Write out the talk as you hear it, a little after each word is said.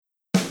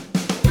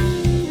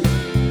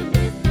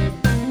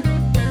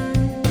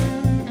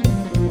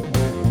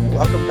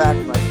back,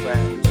 my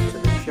friends, to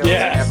the show that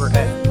Yes. never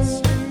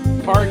ends.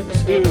 Part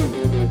 2.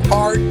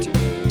 Part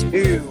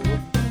 2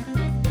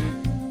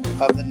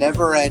 of the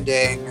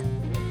never-ending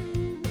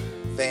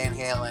Van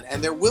Halen.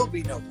 And there will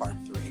be no part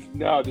 3.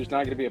 No, there's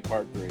not going to be a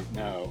part 3.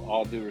 No,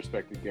 all due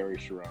respect to Gary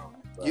Cherone.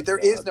 There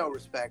is no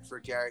respect for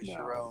Gary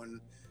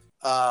Cherone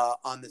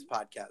on this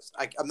podcast.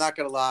 I'm not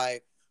going to lie.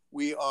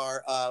 We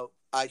are,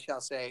 I shall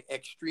say,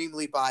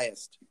 extremely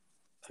biased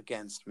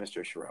against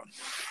Mr. Cherone.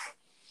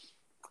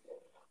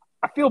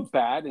 I feel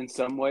bad in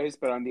some ways,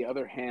 but on the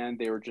other hand,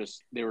 they were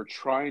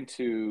trying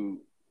to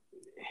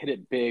hit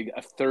it big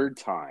a third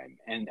time.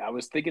 And I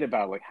was thinking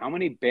about like how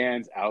many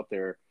bands out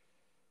there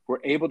were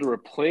able to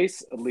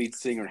replace a lead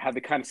singer and have the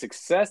kind of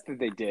success that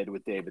they did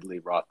with David Lee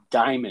Roth,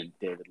 Diamond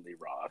David Lee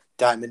Roth.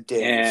 Diamond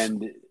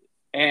Dave.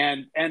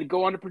 And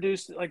go on to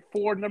produce like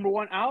 4 number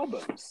 1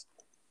 albums.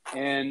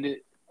 And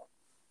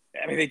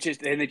I mean, they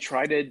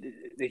try to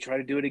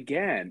do it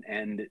again,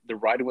 and the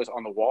writing was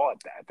on the wall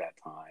at that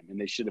time,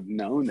 and they should have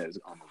known that it was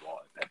on the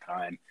wall at that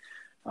time.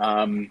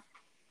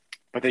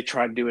 But they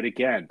tried to do it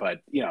again.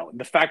 But you know,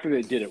 the fact that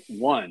they did it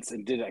once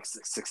and did it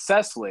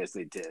successfully as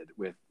they did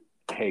with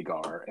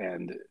Hagar,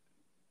 and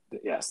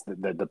yes,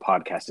 the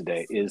podcast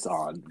today is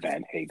on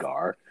Van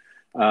Hagar,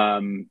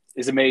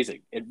 is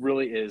amazing. It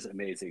really is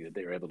amazing that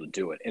they were able to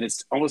do it, and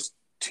it's almost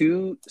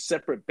 2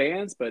 separate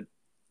bands, but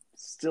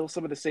still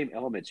some of the same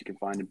elements you can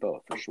find in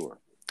both, for sure.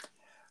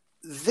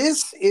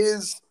 This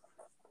is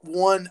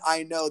one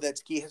I know that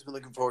Ski has been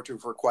looking forward to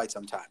for quite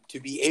some time. To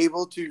be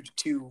able to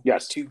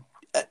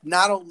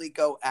not only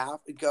go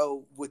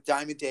with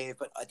Diamond Dave,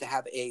 but to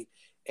have a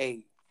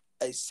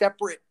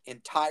separate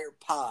entire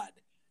pod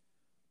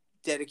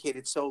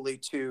dedicated solely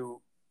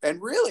to,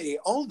 and really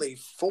only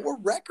 4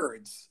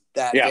 records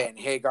that Van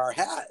Hagar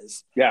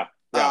has. Yeah.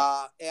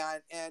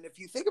 And if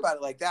you think about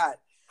it like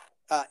that,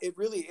 it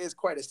really is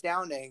quite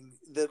astounding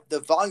the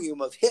volume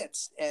of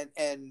hits and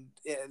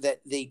that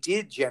they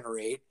did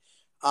generate.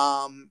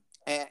 And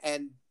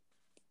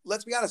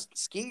let's be honest,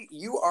 Ski,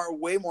 you are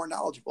way more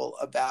knowledgeable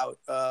about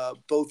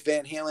both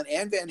Van Halen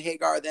and Van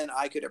Hagar than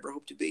I could ever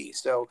hope to be.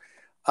 So,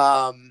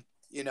 did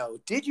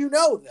you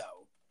know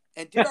though,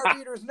 and did our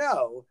readers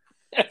know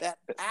that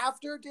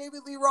after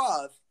David Lee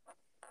Roth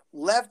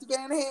left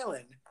Van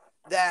Halen,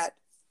 that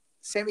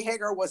Sammy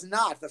Hagar was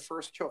not the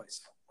first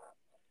choice?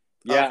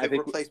 Yeah, I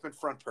think replacement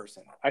front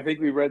person. I think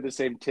we read the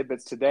same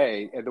tidbits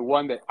today, and the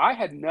one that I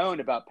had known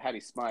about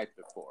Patty Smyth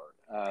before.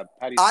 I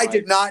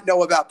did not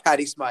know about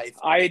Patty Smyth.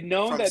 I had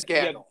known that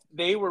Scandal.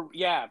 They were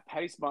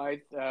Patty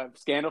Smyth,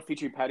 Scandal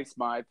featuring Patty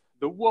Smyth,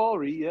 the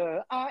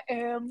warrior. I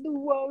am the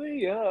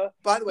warrior.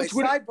 By the way,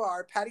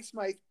 sidebar: Patty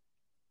Smyth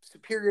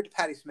superior to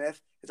Patty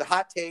Smith. It's a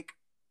hot take.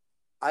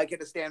 I get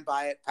to stand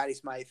by it. Patty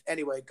Smyth.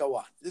 Anyway, go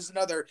on. This is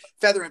another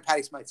feather in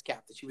Patty Smyth's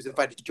cap that she was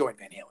invited to join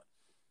Van Halen.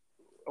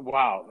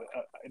 Wow.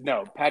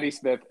 No, Patty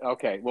Smith.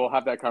 Okay, we'll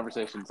have that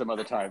conversation some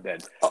other time then.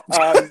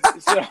 I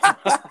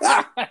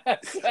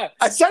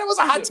said it was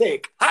a hot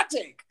take. Hot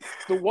take.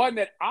 The one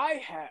that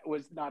I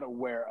was not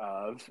aware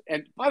of,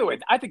 and by the way,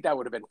 I think that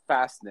would have been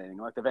fascinating,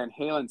 like the Van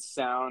Halen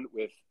sound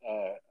with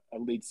a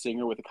lead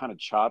singer with the kind of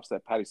chops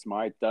that Patty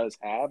Smyth does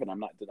have, and I'm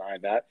not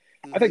denying that.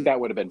 Mm-hmm. I think that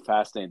would have been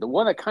fascinating. The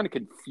one that kind of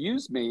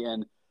confused me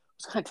and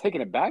was kind of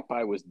taken aback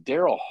by was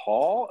Daryl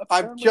Hall.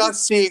 Apparently. I'm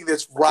just seeing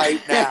this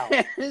right now.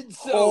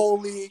 So,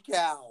 holy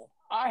cow.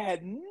 I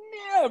had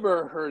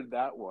never heard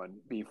that one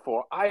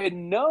before. I had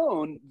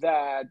known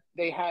that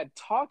they had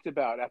talked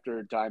about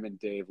after Diamond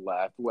Dave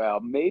left, well,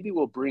 maybe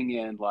we'll bring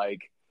in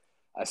like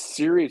a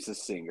series of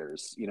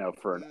singers,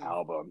 for an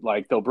album.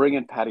 Like they'll bring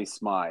in Patty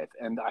Smyth.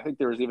 And I think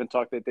there was even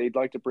talk that they'd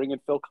like to bring in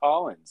Phil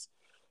Collins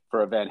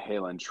for a Van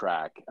Halen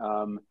track.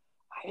 I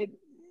had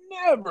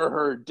never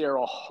heard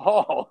Daryl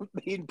Hall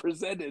being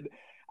presented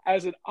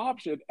as an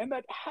option, and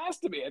that has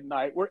to be a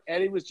night where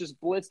Eddie was just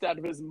blitzed out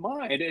of his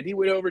mind, and he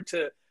went over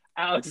to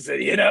Alex and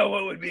said,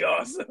 what would be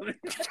awesome? And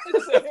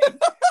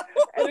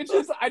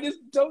it's I just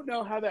don't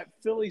know how that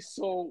Philly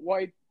soul,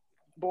 white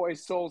boy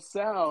soul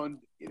sound,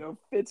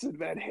 fits in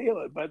Van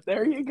Halen, but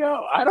there you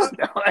go. I don't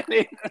know. I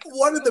mean,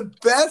 one of the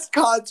best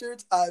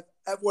concerts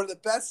one of the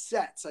best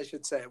sets, I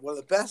should say, one of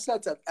the best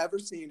sets I've ever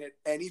seen at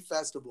any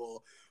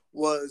festival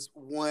was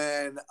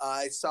when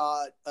I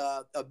saw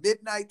a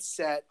midnight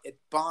set at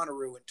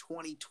Bonnaroo in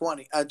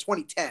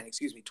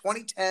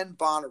 2010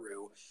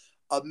 Bonnaroo,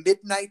 a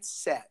midnight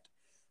set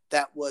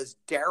that was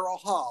Daryl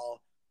Hall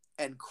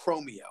and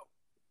Chromeo.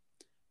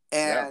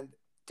 And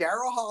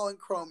Daryl Hall and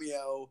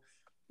Chromeo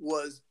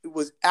was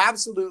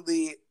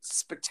absolutely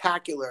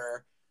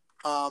spectacular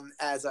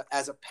as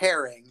a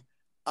pairing.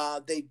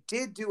 They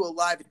did do a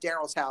live at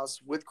Daryl's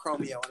house with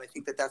Chromeo, and I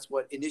think that's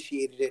what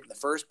initiated it in the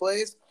first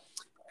place.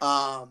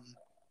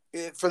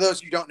 For those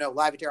who don't know,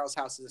 Live at Daryl's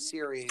House is a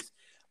series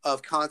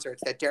of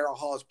concerts that Daryl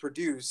Hall has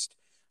produced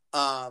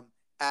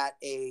at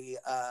a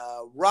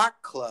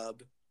rock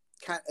club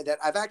that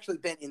I've actually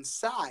been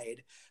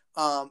inside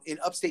in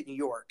upstate New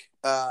York.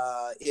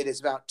 It is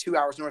about 2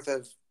 hours north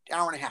of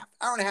hour and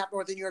a half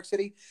north of New York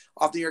City,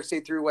 off the New York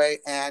State Thruway,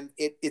 and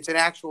it's an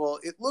actual.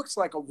 It looks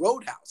like a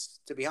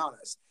roadhouse, to be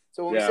honest.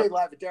 So when we say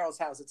live at Daryl's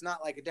house, it's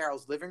not like a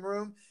Daryl's living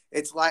room.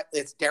 It's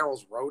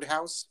Daryl's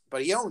Roadhouse,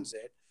 but he owns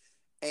it.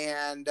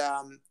 And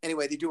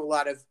anyway, they do a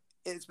lot of.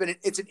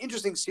 It's an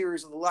interesting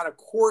series with a lot of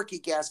quirky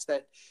guests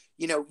that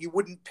you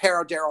wouldn't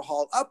pair Daryl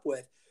Hall up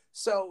with.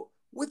 So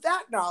with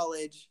that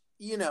knowledge,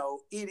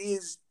 it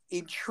is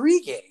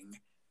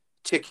intriguing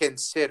to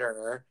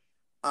consider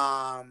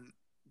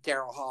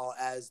Daryl Hall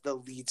as the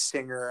lead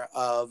singer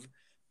of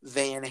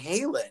Van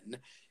Halen.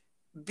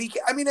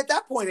 At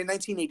that point in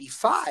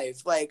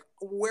 1985, like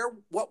Hall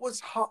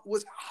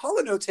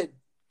 & Oates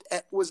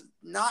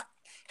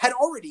had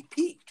already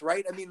peaked,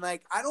 right?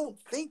 I don't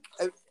think,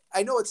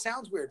 I know it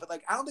sounds weird, but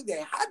I don't think they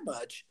had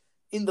much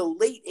in the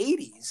late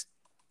 80s,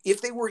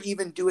 if they were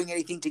even doing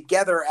anything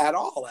together at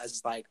all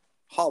as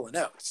Hall &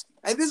 Oates.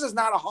 And this is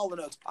not a Hall &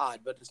 Oates pod,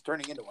 but it's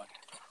turning into one.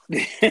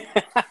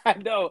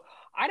 No,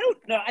 I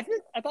don't know. I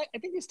think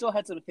they still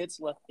had some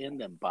hits left in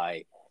them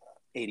by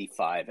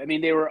 85.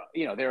 They were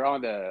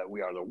on the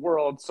 "We Are the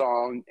World"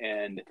 song,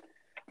 and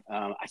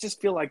I just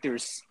feel like there are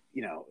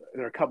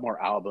a couple more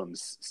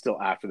albums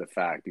still after the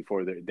fact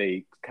before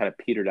they kind of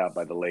petered out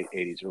by the late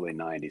 80s, early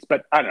 90s.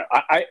 But I don't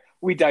know.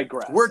 We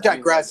digress. We're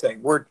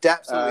digressing. We're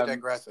absolutely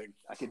digressing.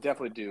 I could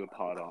definitely do a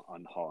pod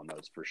on Hall &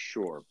 Oates for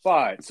sure.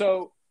 But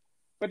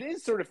it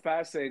is sort of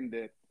fascinating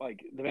that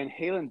the Van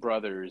Halen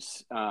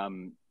brothers,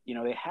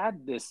 they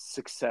had this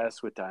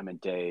success with Diamond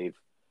Dave.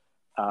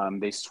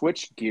 They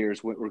switched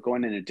gears. We're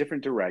going in a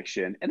different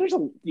direction. And there's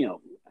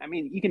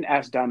you can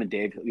ask Diamond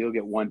Dave, you'll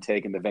get one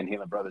take, and the Van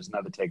Halen brothers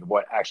another take of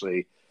what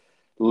actually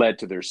led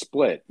to their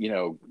split.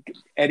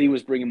 Eddie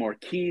was bringing more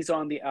keys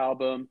on the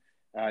album,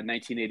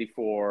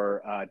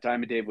 1984.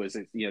 Diamond Dave was,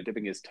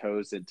 dipping his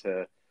toes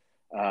into,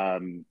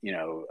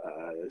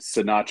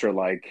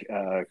 Sinatra-like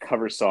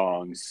cover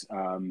songs,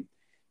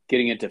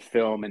 getting into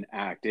film and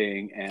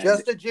acting. And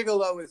Just a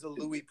Gigolo is a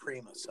Louis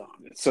Prima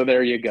song. So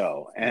there you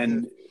go.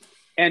 And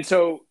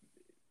so,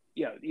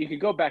 you can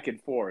go back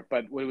and forth,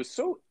 but what was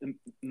so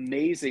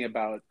amazing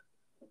about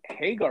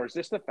Hagar is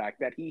just the fact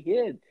that he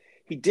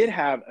did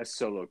have a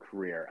solo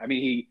career.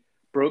 He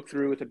broke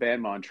through with the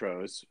band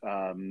Montrose,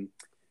 and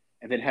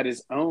then had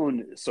his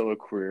own solo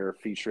career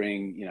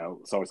featuring,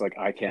 songs like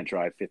 "I Can't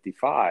Drive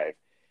 55,"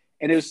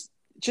 and it was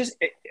just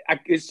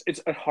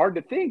it's hard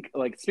to think.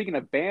 Speaking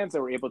of bands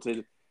that were able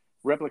to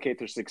replicate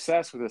their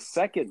success with a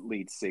second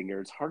lead singer,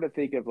 it's hard to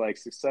think of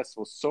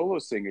successful solo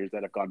singers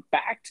that have gone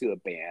back to a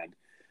band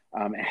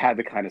and had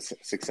the kind of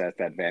success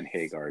that Van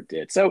Hagar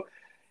did. So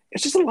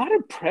it's just a lot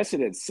of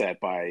precedent set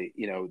by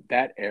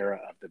that era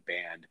of the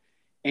band.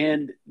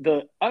 And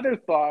the other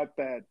thought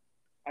that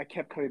I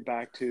kept coming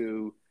back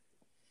to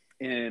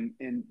in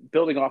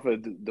building off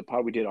of the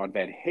pod we did on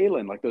Van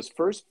Halen, those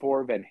first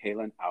 4 Van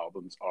Halen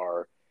albums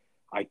are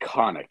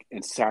iconic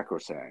and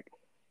sacrosanct.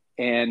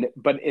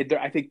 But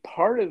I think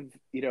part of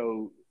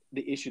the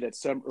issue that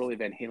some early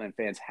Van Halen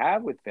fans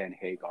have with Van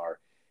Hagar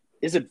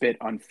is a bit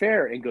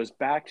unfair and goes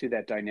back to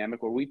that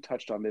dynamic where we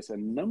touched on this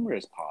in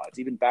numerous pods,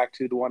 even back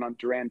to the one on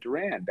Duran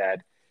Duran,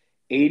 that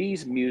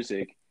 80s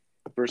music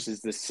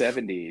versus the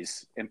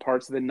 70s and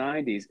parts of the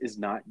 90s is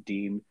not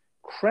deemed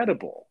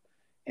credible.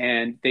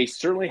 And they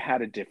certainly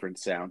had a different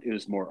sound. It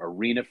was more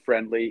arena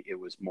friendly. It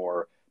was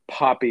more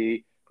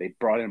poppy. They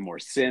brought in more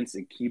synths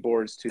and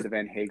keyboards to the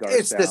Van Hagar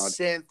sound. It's the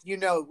synth,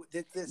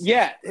 this is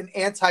an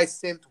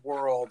anti-synth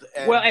world.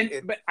 But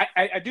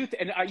I do,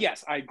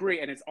 yes, I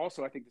agree. And it's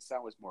also, I think the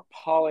sound was more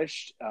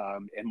polished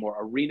and more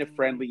arena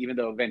friendly, even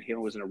though Van Halen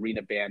was an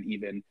arena band,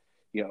 even,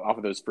 off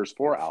of those first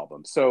 4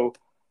 albums. So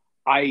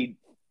I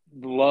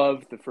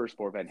love the first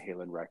 4 Van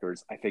Halen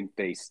records. I think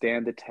they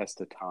stand the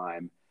test of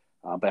time.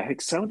 But I think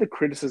some of the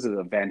criticism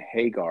of Van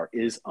Hagar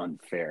is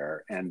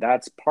unfair. And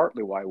that's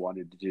partly why I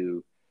wanted to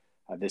do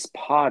this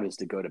pod, is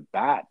to go to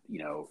bat,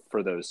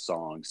 for those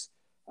songs,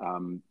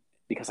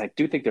 because I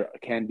do think they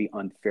can be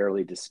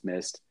unfairly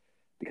dismissed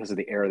because of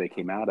the era they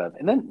came out of.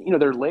 And then,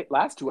 their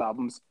last 2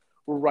 albums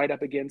were right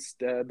up against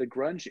the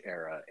grunge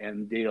era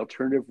and the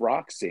alternative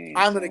rock scene.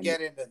 I'm going to get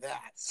into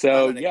that.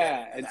 So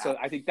so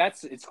I think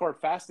it's quite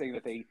fascinating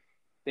that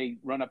they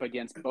run up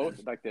against both,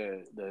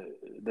 the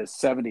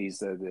 70s,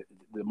 the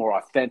more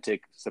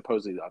authentic,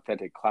 supposedly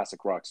authentic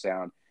classic rock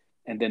sound,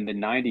 and then the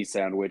 90s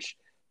sound, which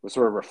was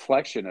sort of a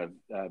reflection of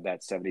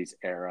that 70s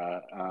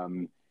era,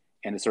 and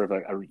it's sort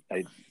of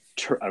a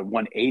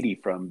 180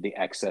 from the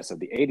excess of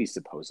the 80s,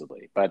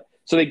 supposedly. But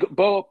so they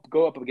both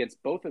go up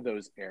against both of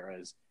those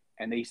eras,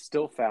 and they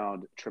still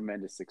found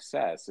tremendous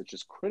success. It's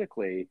just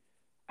critically,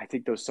 I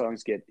think those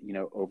songs get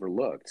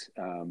overlooked,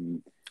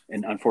 and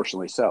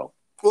unfortunately so.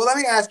 Well, let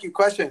me ask you a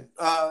question,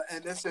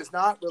 and this is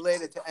not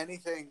related to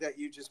anything that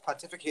you just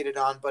pontificated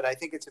on, but I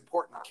think it's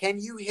important. Can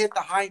you hit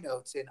the high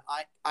notes in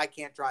I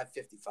Can't Drive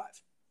 55?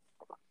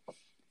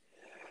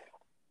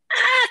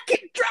 I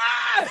can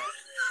drive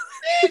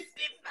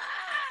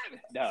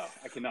 55. No,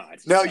 I cannot.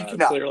 No, you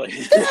cannot. Clearly.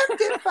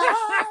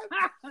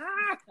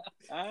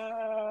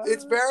 55.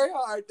 It's very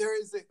hard. There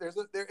is a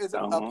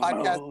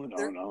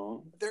podcast.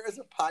 No. There is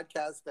a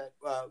podcast that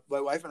my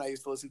wife and I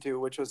used to listen to,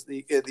 which was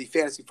the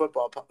fantasy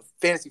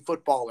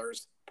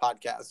footballers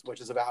podcast,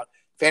 which is about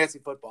fantasy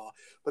football.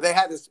 But they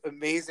had this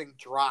amazing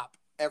drop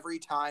every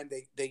time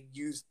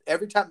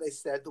every time they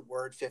said the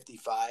word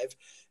 55,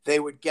 they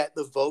would get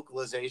the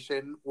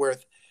vocalization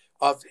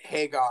of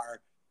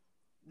Hagar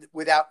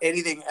without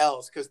anything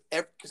else, because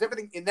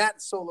everything in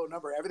that solo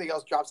number, everything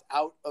else drops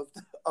out of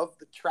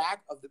the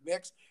track of the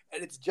mix,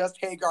 and it's just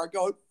Hagar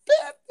going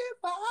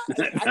 55.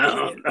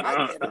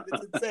 I get it.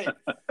 It's insane.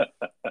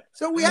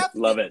 So we have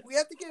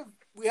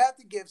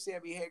to give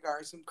Sammy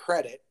Hagar some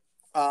credit,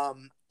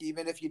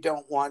 even if you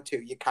don't want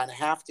to. You kind of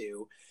have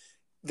to.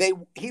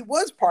 He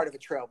was part of a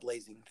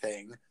trailblazing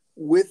thing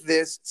with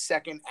this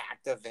second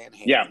act of Van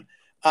Halen.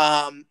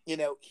 Yeah.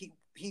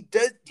 He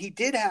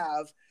did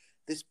have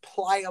this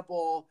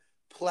pliable,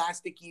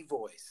 plasticky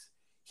voice.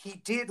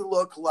 He did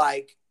look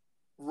like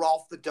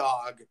Rolf the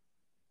dog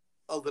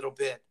a little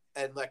bit,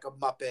 and like a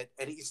Muppet,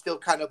 and he still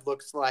kind of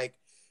looks like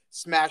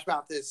Smash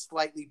Mouth's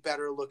slightly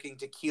better looking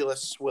tequila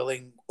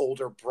swilling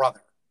older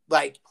brother.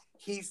 Like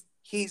he's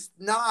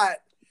not.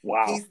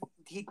 Wow.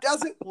 He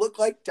doesn't look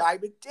like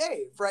Diamond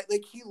Dave, right?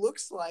 Like he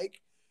looks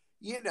like,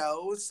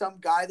 some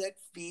guy that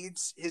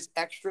feeds his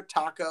extra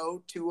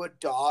taco to a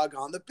dog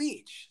on the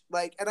beach.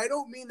 Like, and I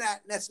don't mean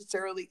that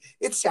necessarily.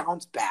 It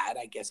sounds bad.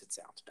 I guess it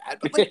sounds bad,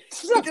 but like,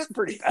 it's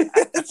pretty bad.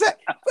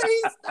 But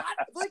he's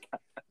not like,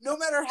 no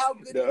matter how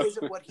good he is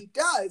at what he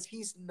does,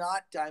 he's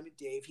not Diamond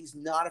Dave. He's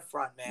not a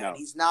front man. No.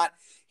 He's not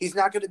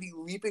going to be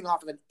leaping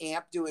off of an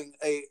amp doing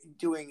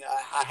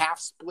a half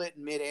split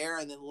in midair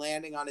and then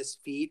landing on his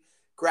feet,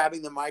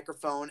 grabbing the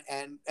microphone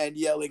and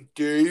yelling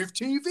Dave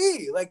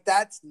TV. Like,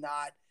 that's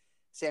not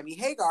Sammy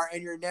Hagar,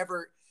 and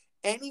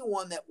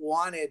anyone that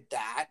wanted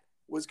that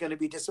was going to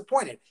be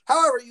disappointed.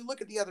 However, you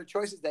look at the other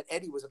choices that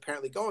Eddie was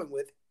apparently going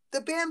with,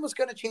 the band was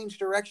going to change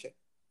direction.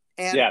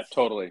 And, yeah,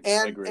 totally.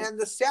 And, I agree. And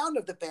the sound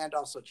of the band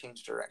also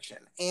changed direction.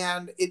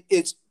 And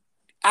it's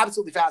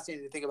absolutely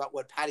fascinating to think about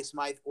what Patti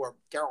Smythe or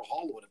Daryl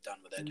Hall would have done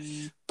with it.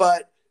 Mm.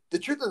 But the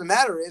truth of the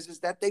matter is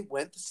that they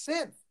went to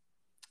synth.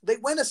 They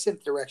went a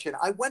synth direction.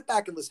 I went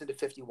back and listened to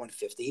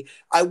 5150.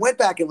 I went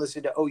back and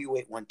listened to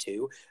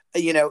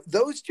OU812.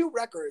 Those two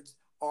records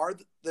are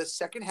the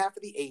second half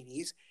of the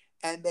 80s,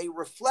 and they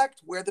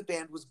reflect where the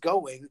band was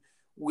going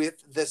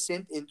with the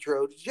synth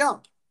intro to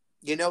Jump.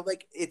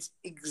 It's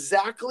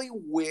exactly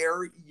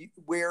where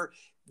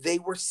they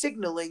were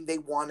signaling they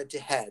wanted to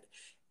head.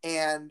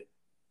 And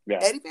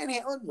Eddie Van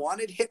Halen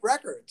wanted hit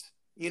records.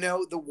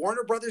 The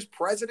Warner Brothers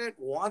president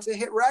wants a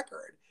hit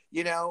record.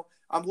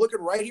 I'm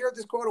looking right here at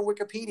this quote on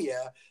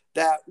Wikipedia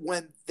that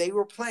when they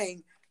were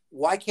playing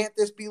Why Can't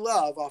This Be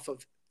Love off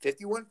of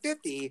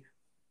 5150,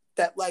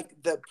 that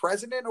like the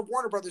president of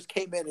Warner Brothers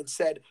came in and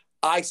said,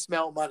 I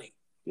smell money.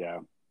 Yeah.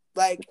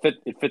 Like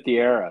it fit the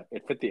era.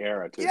 It fit the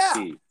era to a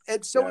T.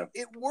 And so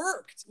it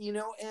worked,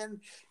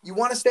 and you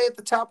want to stay at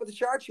the top of the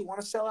charts. You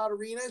want to sell out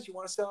arenas. You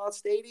want to sell out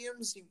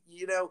stadiums.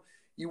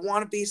 You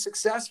want to be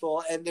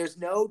successful. And there's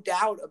no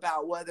doubt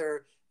about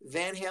whether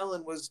Van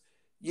Halen was,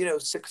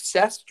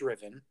 success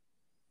driven.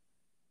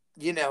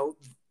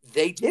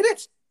 They did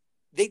it.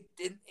 They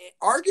did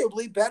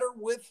arguably better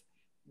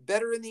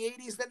in the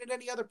 80s than at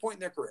any other point in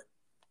their career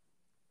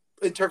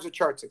in terms of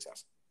chart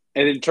success.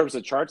 And in terms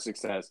of chart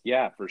success,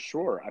 yeah, for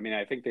sure. I mean,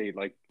 I think they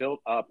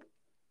built up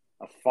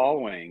a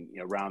following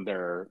around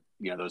their,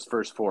 those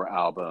first four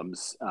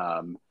albums.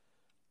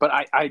 But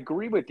I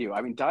agree with you.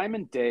 I mean,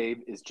 Diamond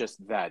Dave is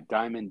just that,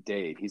 Diamond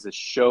Dave. He's a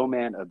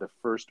showman of the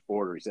first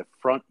order. He's a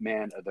front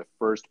man of the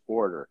first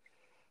order.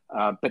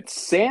 But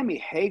Sammy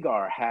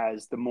Hagar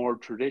has the more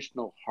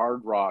traditional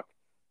hard rock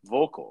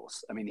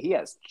vocals. I mean, he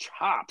has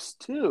chops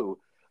too.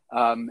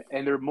 And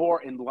they're more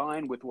in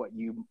line with what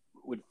you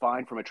would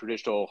find from a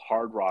traditional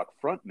hard rock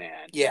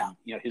frontman. Yeah.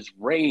 And, his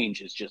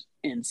range is just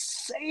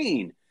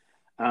insane.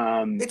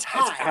 It's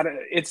high.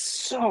 It's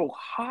so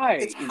high.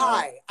 It's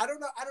high. I don't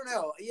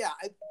know. Yeah.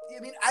 I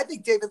mean, I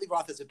think David Lee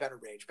Roth has a better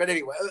range, but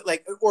anyway,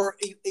 or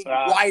a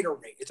wider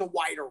range. It's a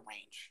wider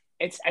range.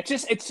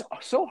 It's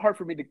so hard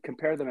for me to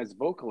compare them as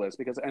vocalists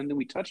and then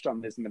we touched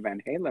on this in the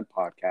Van Halen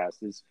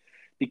podcast, is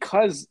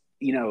because,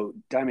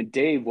 Diamond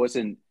Dave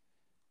wasn't,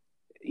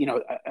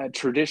 a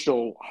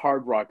traditional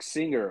hard rock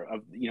singer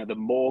of, the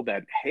mold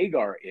that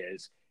Hagar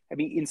is. I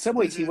mean, in some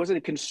ways, he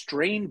wasn't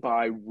constrained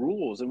by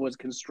rules and was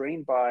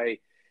constrained by,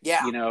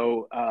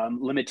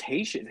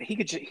 limitations. He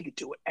could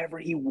do whatever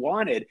he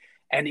wanted,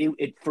 and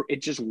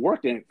it just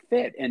worked and it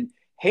fit. And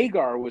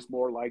Hagar was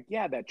more like,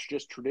 that's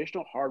just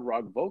traditional hard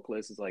rock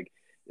vocalist is like,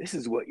 this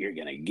is what you're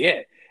gonna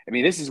get. I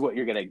mean, this is what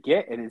you're gonna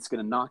get, and it's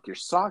gonna knock your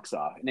socks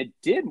off. And it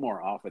did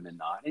more often than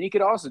not. And he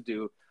could also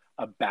do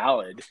a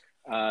ballad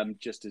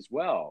just as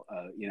well,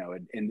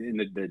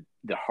 in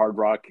the hard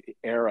rock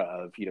era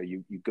of,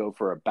 you go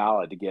for a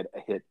ballad to get a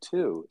hit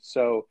too.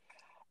 So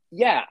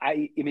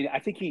I mean, I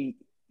think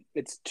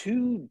it's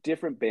two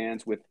different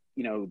bands with,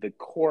 the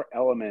core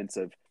elements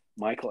of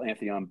Michael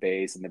Anthony on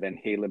bass and the Van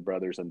Halen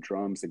brothers on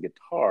drums and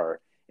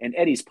guitar. And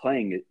Eddie's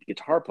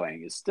guitar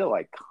playing is still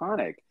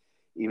iconic,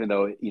 even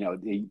though,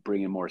 they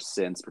bring in more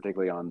synths,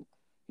 particularly on,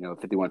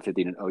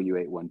 5150 and OU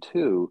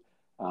 812.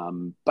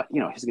 But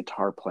his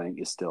guitar playing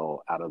is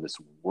still out of this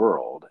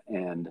world,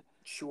 and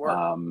Sure.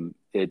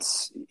 you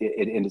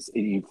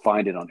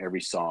find it on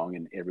every song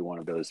in every one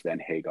of those Van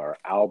Hagar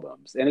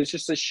albums, and it's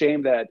just a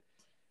shame that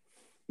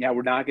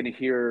we're not going to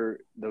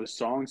hear those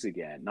songs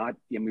again.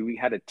 We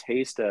had a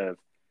taste of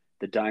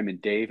the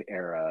Diamond Dave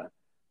era,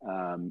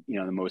 the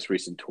most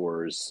recent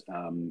tours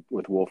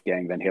with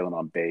Wolfgang Van Halen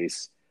on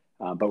bass.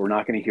 But we're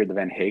not going to hear the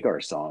Van Hagar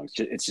songs.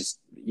 It's just,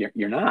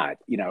 you're not,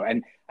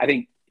 and I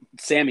think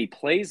Sammy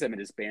plays them in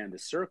his band, The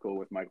Circle,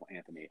 with Michael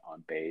Anthony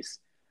on bass.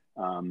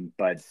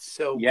 But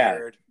so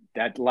weird.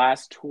 That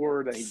last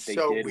tour that they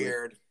did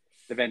weird. With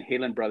the Van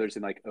Halen brothers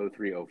in like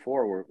 03,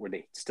 04, where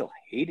they still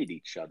hated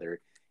each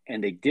other.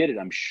 And they did it,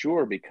 I'm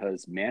sure,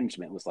 because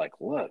management was like,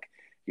 look,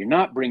 you're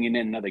not bringing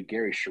in another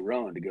Gary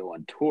Cherone to go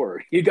on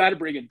tour. You got to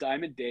bring in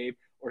Diamond Dave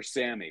or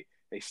Sammy.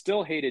 They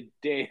still hated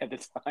Dave at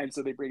the time,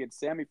 so they bring in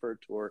Sammy for a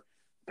tour,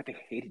 but they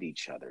hated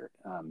each other.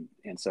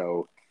 And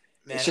so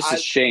it's just a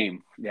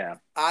shame. Yeah.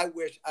 I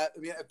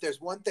mean, if there's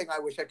one thing I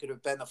wish I could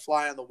have been, the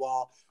fly on the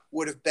wall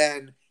would have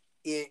been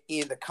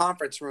in the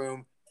conference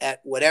room at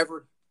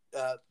whenever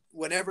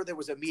there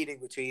was a meeting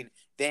between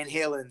Van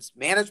Halen's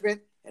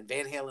management and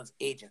Van Halen's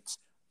agents.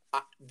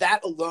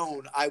 That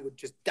alone, I would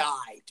just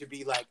die to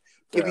be like,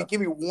 give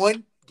me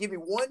one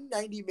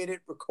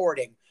 90-minute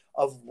recording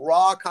of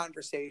raw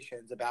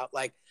conversations about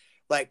like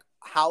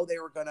how they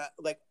were gonna,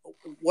 like,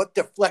 what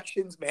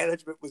deflections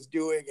management was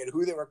doing and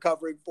who they were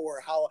covering for,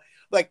 how,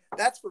 like,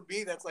 that's, for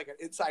me, that's like an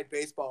inside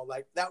baseball.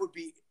 Like, that would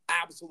be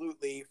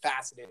absolutely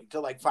fascinating to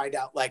like find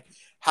out like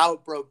how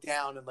it broke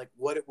down and like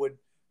what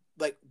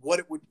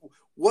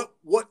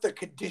the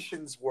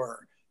conditions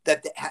were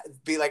that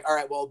be like, all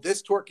right, well,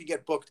 this tour can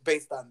get booked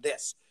based on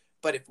this,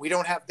 but if we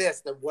don't have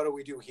this, then what do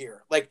we do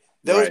here? Like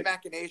those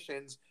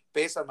machinations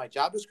based on my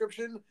job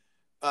description,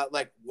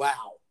 like,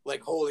 wow,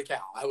 like, holy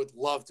cow, I would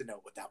love to know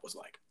what that was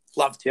like.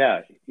 Love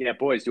to. Yeah,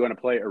 boys, do you want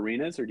to play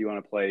arenas or do you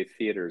want to play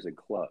theaters and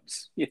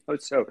clubs?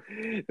 So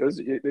those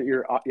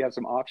you have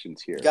some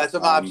options here. You got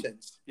some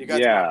options. You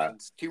got some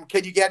options.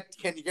 Can you get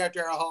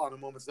Daryl Hall on a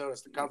moment's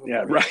notice to cover?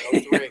 Yeah, right.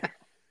 Those three?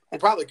 You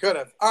probably could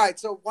have. All right,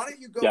 so why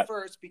don't you go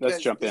first? Because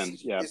let's jump in.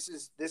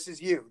 This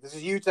is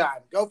you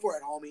time. Go for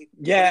it, homie.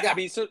 Yeah, I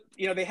mean, so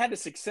they had the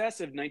success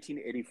of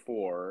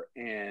 1984,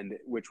 and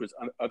which was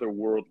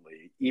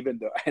otherworldly. Even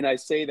though, and I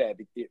say that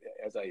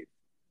as I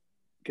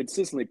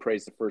consistently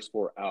praise the first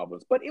four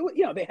albums, but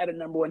they had a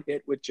number one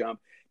hit with Jump.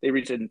 They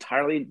reached an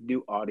entirely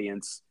new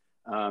audience,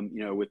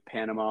 with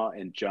Panama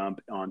and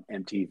Jump on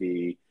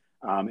MTV,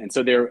 and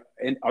so they're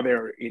in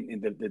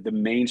the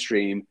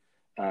mainstream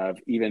of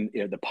even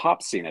the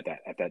pop scene at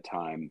that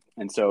time.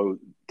 And so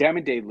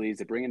Diamond Dave leaves.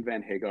 They bring in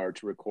Van Hagar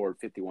to record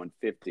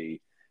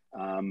 5150,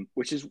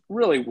 which is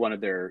really one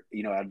of their,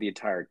 out of the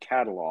entire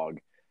catalog.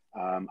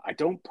 I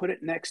don't put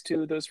it next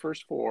to those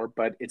first four,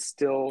 but it's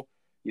still,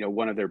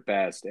 one of their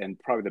best, and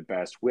probably the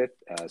best with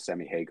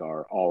Sammy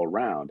Hagar all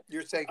around.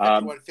 You're saying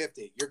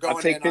 5150. You're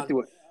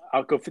going.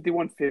 I'll go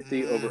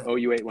 5150 over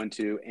OU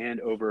 812 and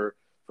over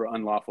For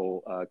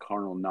Unlawful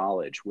Carnal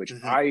Knowledge, which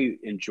I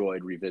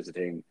enjoyed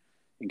revisiting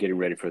and getting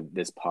ready for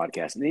this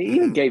podcast. And they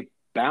even gave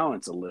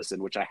Balance a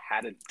listen, which I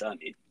hadn't done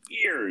in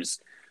years.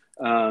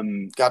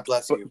 God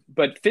bless you.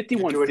 But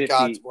 5150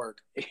 God's work.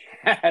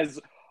 Has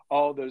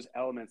all those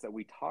elements that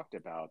we talked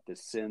about, the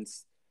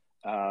synths,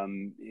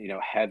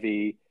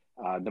 heavy,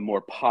 the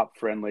more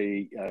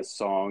pop-friendly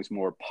songs,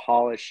 more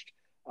polished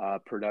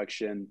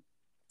production.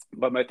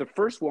 But the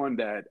first one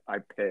that I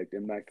picked,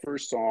 and my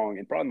first song,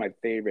 and probably my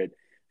favorite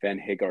Van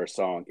Hagar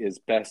song, is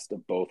Best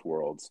of Both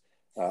Worlds.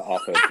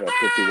 Off of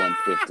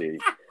 5150,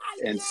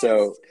 and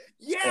so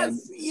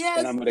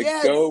and I'm going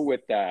to go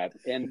with that.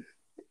 And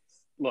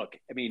look,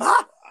 I mean,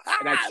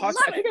 and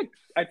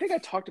I think I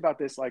talked about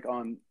this like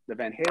on the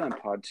Van Halen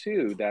pod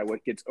too. That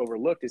what gets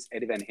overlooked is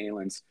Eddie Van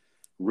Halen's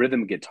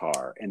rhythm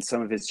guitar and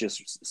some of his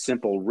just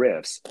simple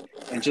riffs,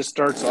 and just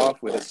starts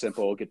off with a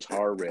simple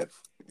guitar riff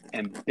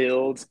and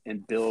builds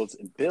and builds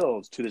and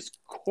builds to this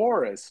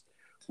chorus,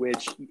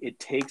 which it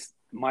takes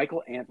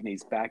Michael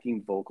Anthony's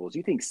backing vocals.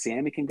 You think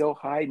Sammy can go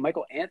high?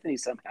 Michael Anthony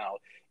somehow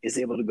is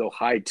able to go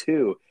high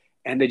too.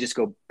 And they just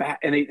go back.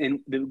 And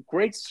the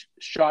great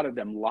shot of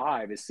them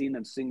live is seeing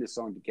them sing this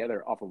song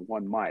together off of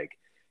one mic.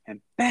 And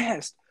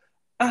Best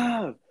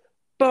of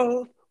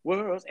Both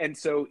Worlds. And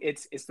so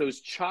it's those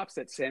chops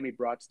that Sammy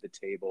brought to the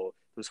table,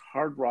 those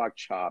hard rock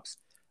chops.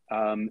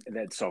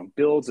 That song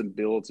builds and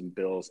builds and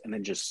builds, and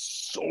then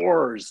just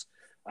soars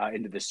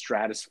into the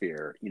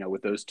stratosphere,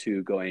 with those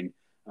two going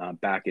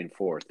back and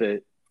forth.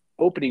 The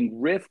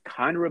opening riff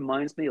kind of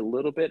reminds me a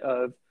little bit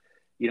of,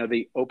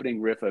 the opening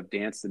riff of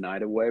Dance the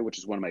Night Away, which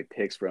is one of my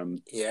picks from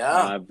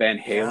Van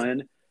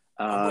Halen.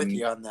 I'm with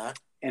you on that.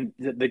 And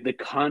the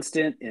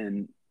constant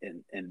in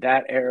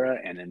that era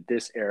and in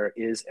this era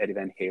is Eddie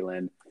Van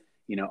Halen,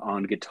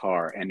 on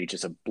guitar, and he's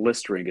just a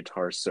blistering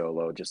guitar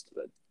solo, just,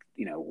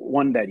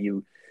 one that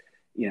you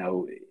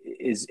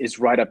is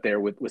right up there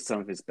with some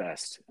of his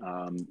best.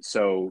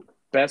 So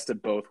best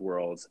of both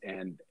worlds,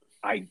 and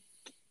I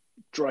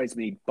drives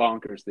me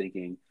bonkers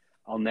thinking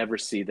I'll never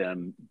see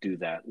them do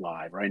that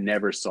live, or I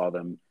never saw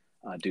them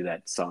do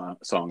that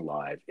song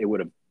live. It would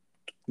have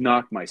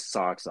knocked my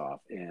socks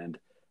off, and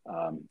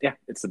yeah,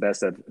 it's the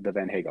best of the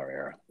Van Hagar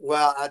era.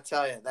 Well, I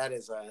tell you, that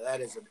is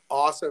an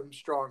awesome,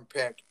 strong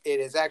pick. It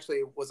is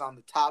actually was on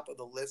the top of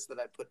the list that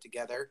I put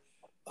together.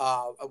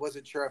 I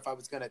wasn't sure if I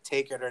was going to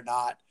take it or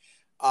not,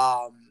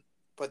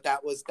 but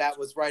that was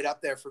right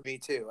up there for me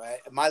too.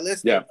 My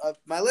list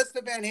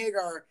of Van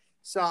Hagar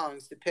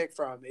songs to pick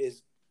from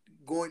is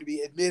going to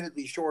be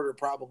admittedly shorter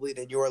probably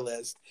than your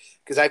list,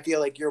 because I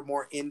feel like you're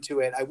more into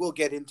it. I will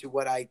get into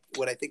what I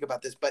think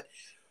about this, but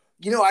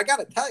I got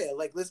to tell you,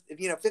 like, listen,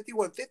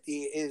 5150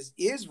 is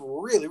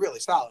really, really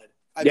solid.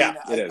 I mean,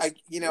 it is.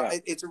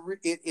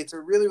 It's a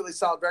really, really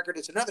solid record.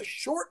 It's another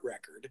short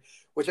record,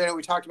 which I know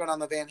we talked about on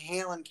the Van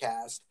Halen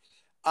cast.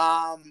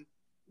 I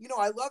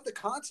love the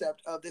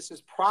concept of this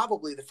is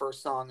probably the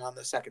first song on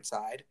the second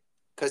side,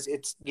 because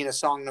it's,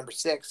 song number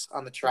 6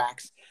 on the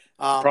tracks.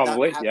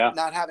 Probably,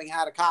 not having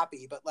had a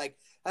copy, but like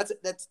that's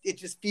it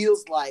just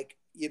feels like,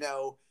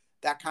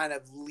 that kind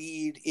of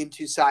lead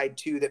into side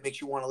 2 that makes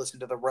you want to listen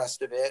to the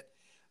rest of it.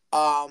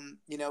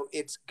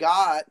 It's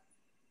got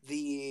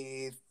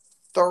the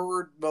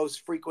third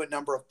most frequent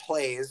number of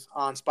plays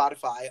on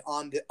Spotify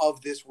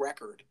of this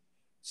record.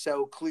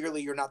 So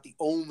clearly you're not the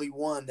only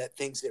one that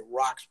thinks it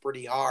rocks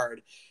pretty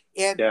hard.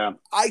 And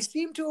I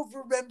seem to have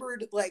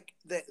remembered like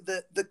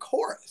the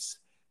chorus.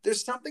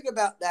 There's something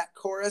about that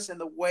chorus and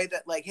the way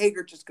that like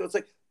Hagar just goes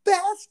like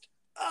best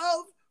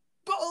of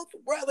both,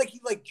 right? Like he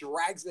like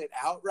drags it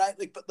out, right?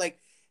 Like, but like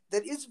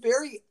that is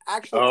very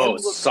actually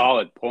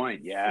solid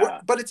point. Yeah,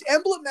 but it's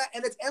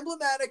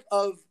emblematic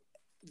of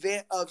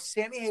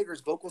Sammy Hagar's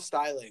vocal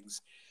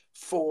stylings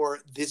for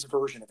this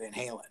version of Van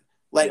Halen.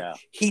 Like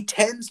he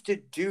tends to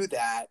do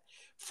that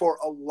for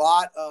a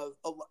lot of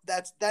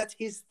that's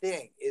his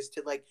thing, is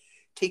to like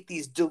take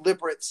these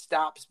deliberate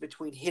stops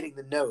between hitting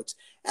the notes.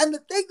 And the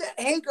thing that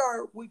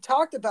Hagar, we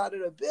talked about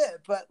it a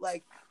bit, but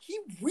like he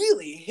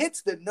really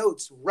hits the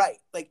notes right.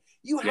 Like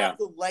you have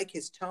to like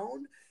his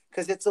tone,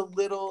 because it's a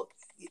little,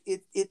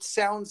 it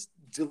sounds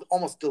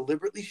almost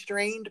deliberately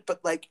strained,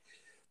 but like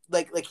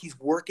he's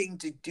working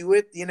to do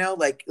it,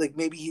 like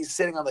maybe he's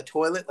sitting on the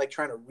toilet, like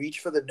trying to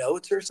reach for the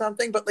notes or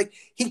something, but like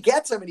he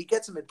gets them, and he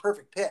gets them in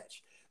perfect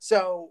pitch.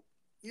 So,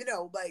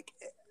 like,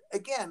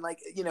 again, like,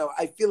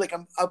 I feel like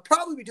I'll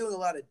probably be doing a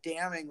lot of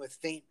damning with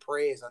faint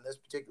praise on this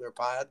particular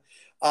pod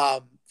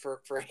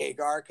for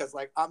Hagar, because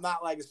like I'm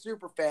not like a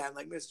super fan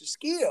like Mr.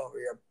 Ski over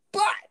here,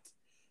 but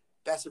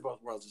Best of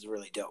Both Worlds is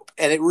really dope,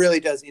 and it really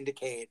does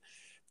indicate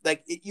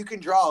like you can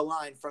draw a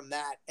line from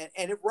that, and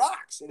it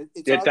rocks. And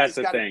that's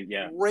the thing,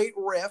 great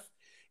riff,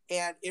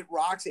 and it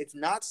rocks. It's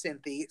not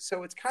synthy,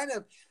 so it's kind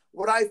of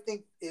what I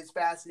think is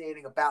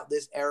fascinating about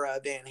this era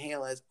of Van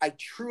Halen is I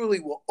truly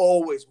will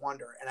always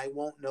wonder, and I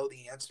won't know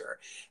the answer,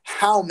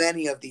 how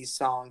many of these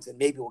songs, and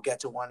maybe we'll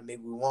get to one and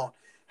maybe we won't,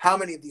 how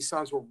many of these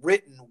songs were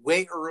written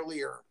way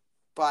earlier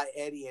by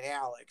Eddie and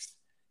Alex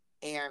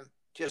and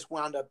just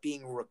wound up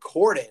being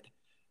recorded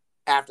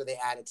after they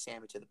added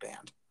Sammy to the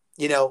band.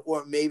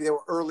 Or maybe there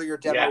were earlier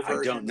demo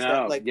versions. I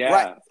don't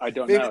know. I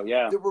don't maybe know.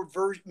 Yeah. There were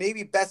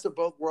maybe Best of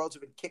Both Worlds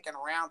have been kicking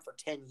around for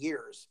 10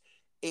 years.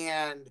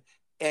 And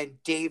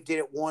Dave did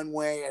it one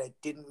way and it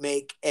didn't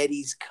make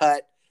Eddie's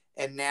cut.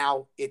 And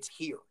now it's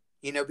here,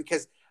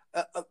 because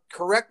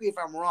correct me if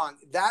I'm wrong,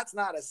 that's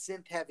not a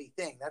synth heavy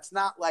thing. That's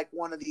not like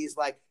one of these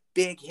like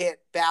big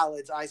hit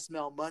ballads, I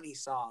Smell Money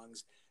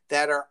songs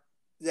that are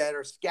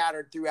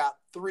scattered throughout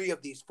 3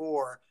 of these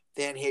 4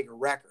 Van Hagar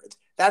records.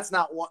 That's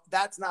not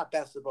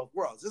Best of Both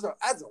Worlds.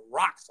 That's a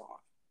rock song.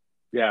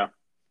 Yeah,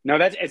 no,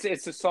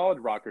 it's a solid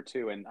rocker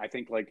too. And I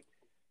think like,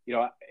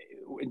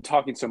 in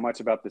talking so much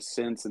about the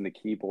synths and the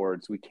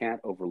keyboards, we can't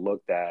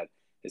overlook that,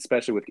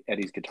 especially with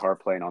Eddie's guitar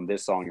playing on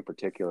this song in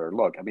particular.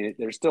 Look, I mean,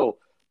 they're still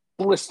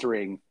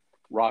blistering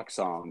rock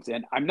songs,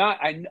 and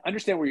I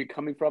understand where you're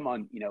coming from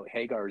on,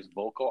 Hagar's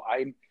vocal.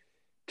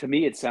 To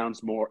me, it just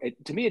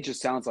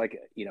sounds like,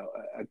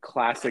 a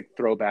classic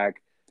throwback,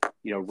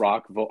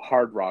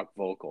 hard rock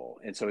vocal.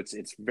 And so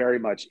it's very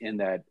much in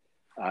that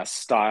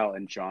style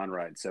and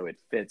genre. And so it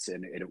fits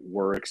and it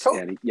works. Cool.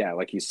 And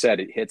like you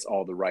said, it hits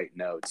all the right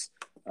notes.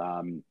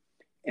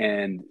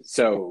 And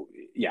so,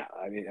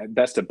 I mean,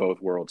 Best of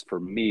Both Worlds for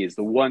me is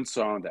the one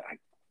song that I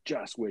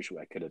just wish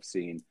I could have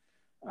seen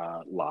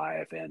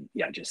live. And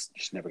just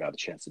never got the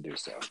chance to do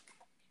so.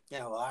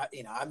 Yeah, well,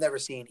 I've never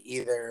seen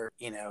either,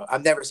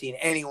 I've never seen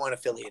anyone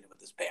affiliated with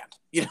this band,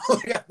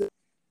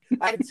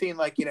 I haven't seen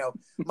like,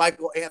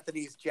 Michael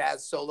Anthony's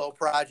jazz solo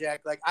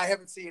project. Like I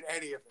haven't seen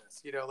any of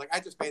this, like I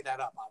just made that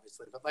up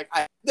obviously, but like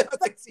I've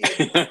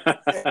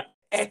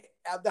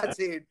not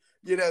seen,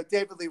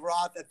 David Lee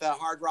Roth at the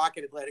Hard Rock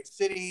in Atlantic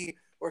City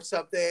or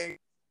something.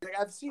 Like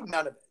I've seen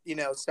none of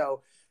it,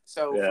 so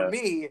for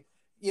me,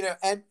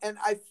 and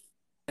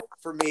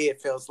for me,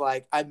 it feels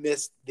like I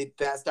missed the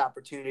best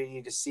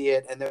opportunity to see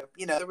it. And there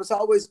was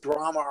always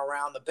drama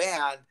around the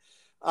band,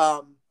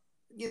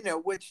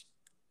 which,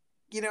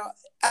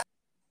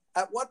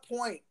 at what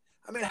point,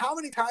 I mean, how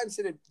many times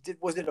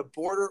was it a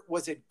border?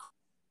 Was it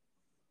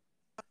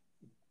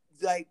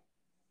like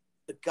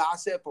the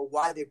gossip or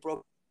why they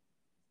broke?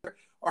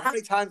 Or how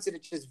many times did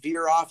it just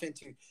veer off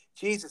into,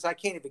 Jesus, I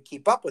can't even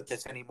keep up with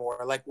this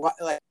anymore. Like,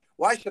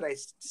 why should I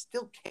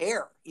still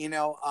care?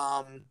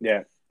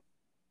 Yeah.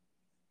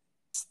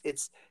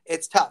 It's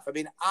tough. I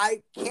mean,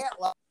 I can't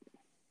lie.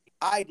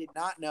 I did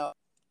not know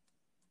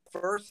the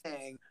first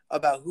thing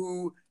about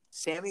who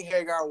Sammy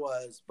Hagar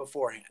was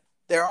beforehand.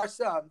 There are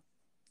some,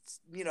 it's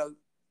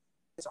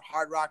a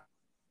hard rock.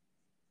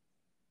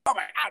 Oh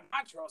my God,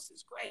 Montrose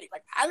is great.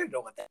 Like, I didn't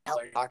know what the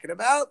hell you're talking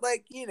about.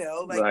 Like,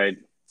 right.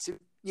 So,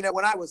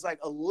 when I was like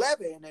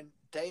 11 and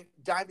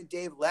Diamond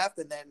Dave left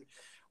and then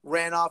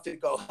ran off to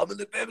go,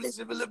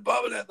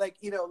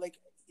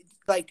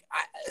 like,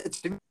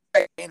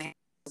 and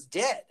was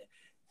dead.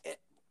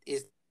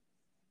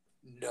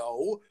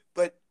 No,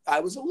 but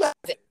I was 11,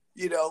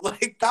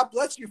 like, God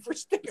bless you for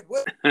sticking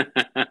with me.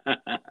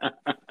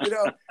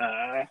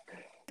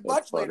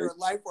 Much funny. later in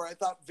life where I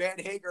thought Van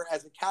Hagar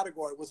as a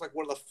category was like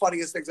one of the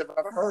funniest things I've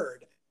ever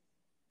heard.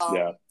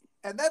 Yeah.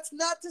 And that's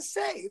not to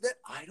say that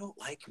I don't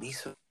like me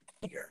some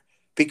Hagar,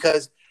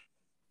 because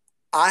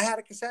I had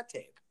a cassette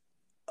tape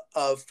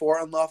of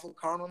For Unlawful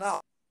Carnal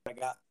Knowledge. I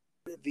got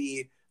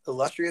the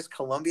illustrious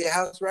Columbia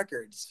House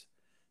Records.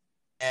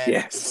 And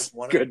yes. It was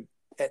one good.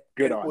 Of,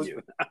 good on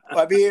you.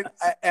 I mean,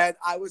 and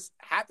I was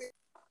happy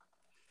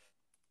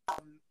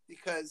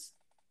because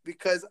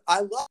I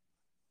love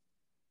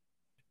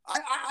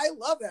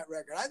that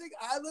record. I think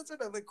I listened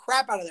to the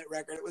crap out of that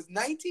record. It was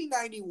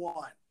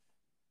 1991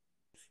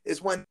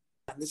 is when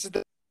this is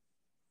the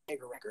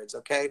records.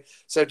 Okay.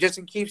 So just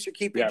in case you're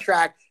keeping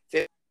track,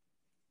 in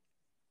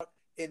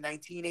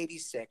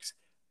 1986,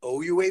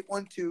 OU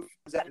 812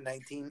 comes out in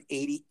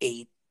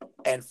 1988,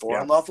 and For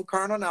Unlawful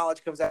Carnal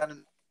Knowledge comes out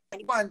in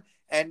 1991.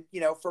 And,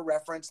 for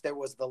reference, there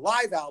was the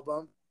live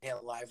album,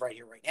 Live Right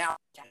Here, Right Now.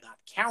 I'm not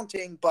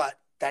counting, but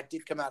that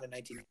did come out in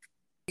 1980.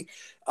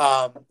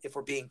 If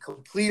we're being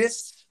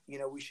completists,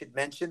 we should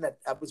mention that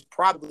was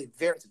probably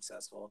very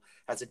successful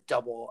as a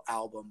double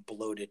album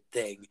bloated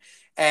thing.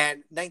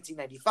 And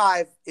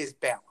 1995 is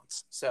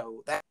Balance.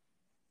 So that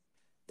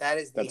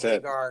is the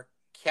Hagar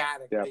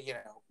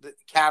the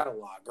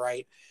catalog,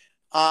 right?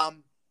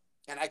 And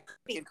I could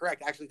be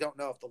incorrect. I actually don't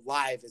know if the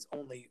live is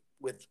only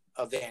with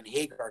a Van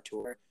Hagar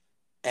tour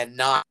and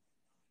not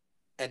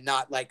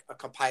like a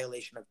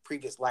compilation of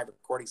previous live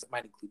recordings that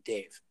might include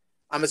Dave.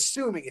 I'm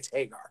assuming it's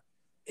Hagar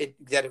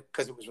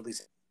because it was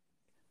released.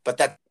 But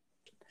that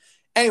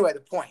anyway,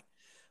 the point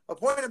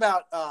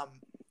about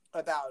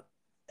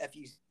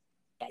FU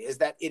is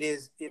that it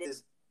is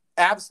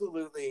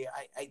absolutely,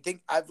 I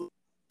think I've loved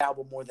the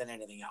album more than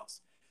anything else.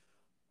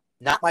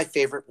 Not my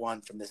favorite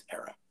one from this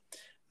era.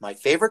 My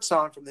favorite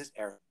song from this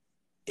era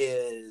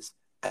is,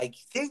 I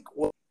think,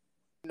 what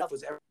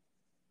was ever.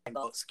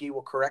 Ski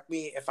will correct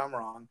me if I'm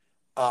wrong.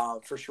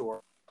 For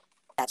sure,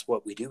 that's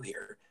what we do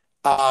here.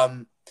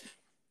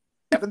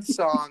 Seventh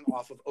song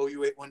off of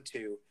OU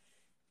 812,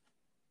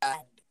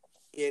 and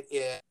it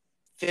is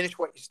Finish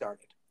What You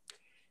Started.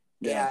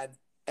 Yeah.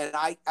 And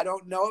I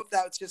don't know if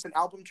that's just an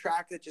album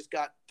track that just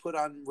got put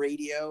on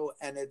radio,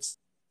 and this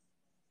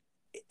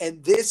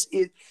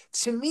is,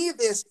 to me,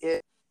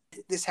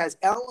 this has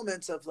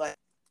elements of like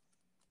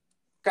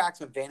tracks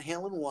from Van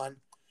Halen 1,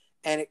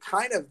 and it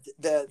kind of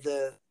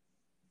the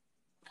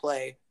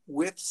play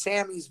with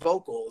Sammy's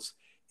vocals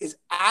is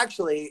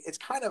actually, it's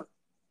kind of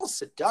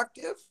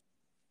seductive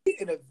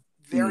in a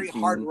very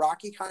hard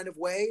rocky kind of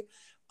way.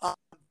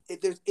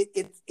 There's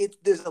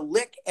a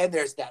lick, and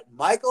there's that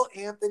Michael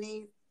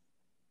Anthony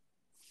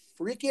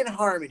freaking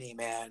harmony,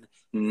 man.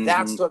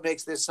 That's what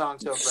makes this song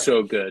so great.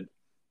 So good.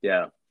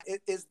 Yeah.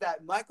 It is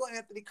that Michael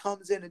Anthony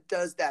comes in and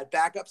does that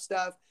backup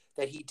stuff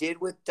that he did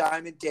with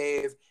Diamond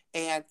Dave,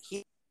 and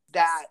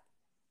that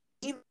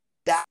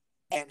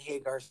Van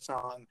Hagar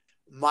song,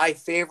 my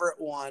favorite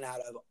one out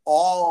of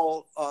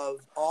all of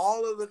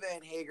the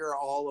Van Hagar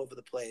all over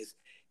the place.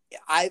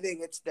 I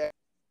think it's the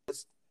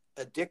most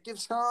addictive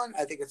song.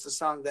 I think it's the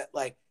song that,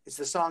 like, it's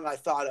the song I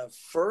thought of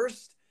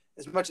first,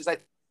 as much as I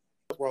think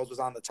The World was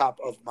on the top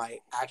of my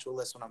actual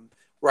list when I'm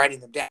writing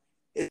them down.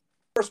 It's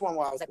the first one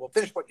where I was like, well,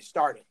 finish what you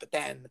started, but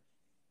then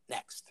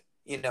next,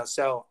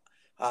 so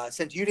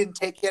since you didn't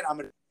take it, I'm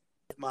going to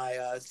take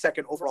my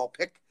second overall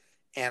pick,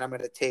 and I'm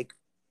going to take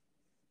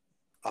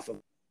off of.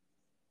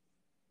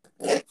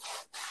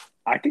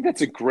 I think that's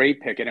a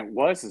great pick, and it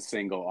was a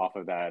single off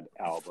of that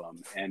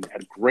album, and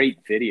a great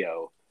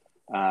video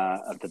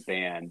of the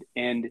band.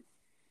 And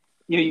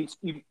you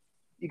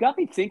got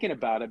me thinking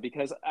about it,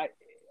 because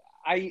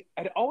I'd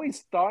always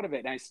thought of it,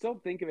 and I still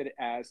think of it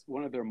as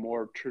one of their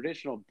more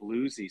traditional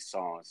bluesy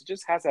songs. It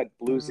just has that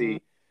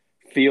bluesy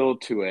feel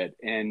to it,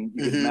 and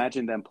you can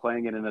imagine them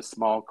playing it in a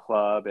small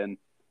club and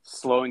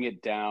slowing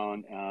it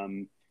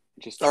down.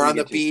 just Or on treating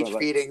the it just beach,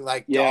 like, feeding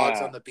like dogs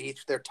yeah, on the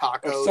beach their or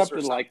tacos or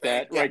something like something.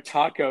 that, Yeah. right?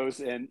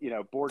 Tacos and, you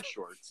know, board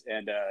shorts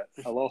and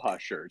aloha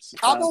shirts.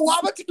 Cabo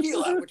Wabo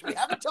tequila, which we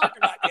haven't talked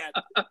about yet.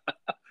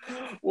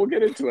 We'll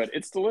get into it.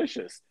 It's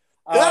delicious.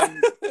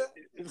 Um,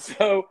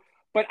 so,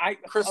 but I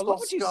Crystal love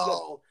what you said.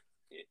 Skull.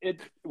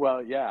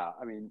 Well, yeah,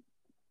 I mean,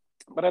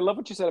 but I love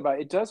what you said about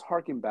it. It does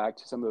harken back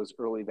to some of those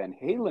early Van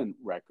Halen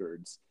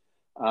records,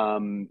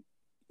 um,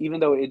 even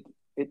though it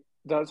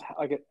does,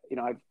 like, you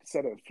know, I've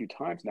said it a few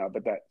times now,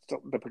 but that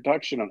the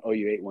production on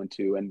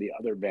OU812 and the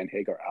other Van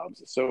Hagar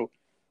albums is so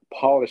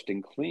polished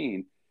and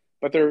clean.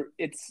 But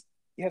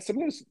some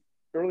of those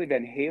early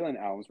Van Halen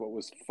albums. What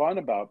was fun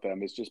about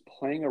them is just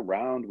playing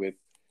around with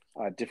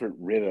different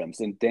rhythms,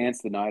 and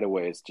 "Dance the Night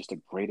Away" is just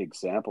a great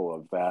example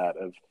of that.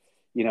 Of,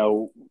 you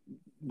know,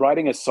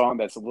 writing a song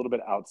that's a little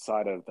bit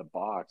outside of the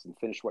box and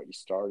finish what you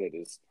started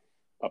is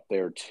up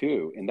there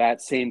too, in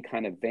that same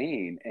kind of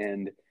vein.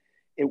 And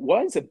it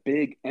was a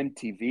big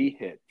MTV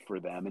hit for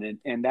them.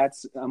 And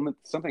that's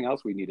something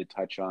else we need to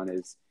touch on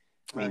is,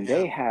 I mean, Yeah.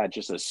 they had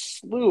just a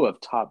slew of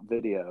top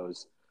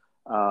videos,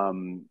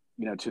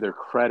 you know, to their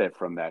credit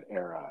from that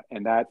era.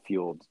 And that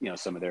fueled, you know,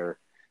 some of their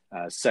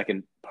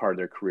second part of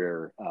their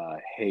career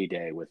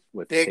heyday with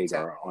Big time.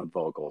 Hagar on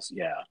vocals.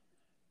 Yeah.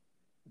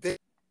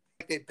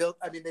 They built.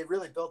 I mean, they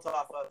really built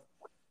off of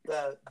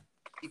the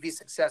TV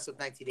success of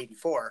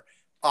 1984,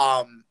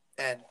 and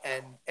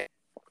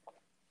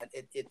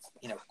it's,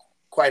 you know,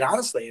 quite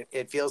honestly,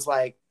 it feels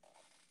like.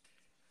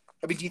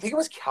 I mean, do you think it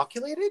was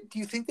calculated? Do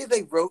you think that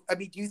they wrote? I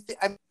mean, do you think?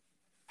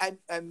 I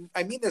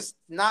mean this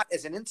not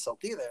as an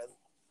insult either.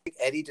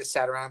 Eddie just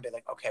sat around and be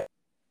like, okay,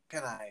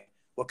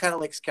 what kind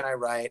of licks can I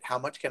write? How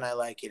much can I,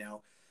 like, you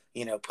know,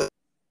 put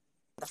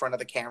in front of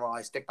the camera while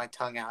I stick my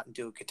tongue out and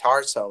do a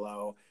guitar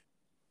solo?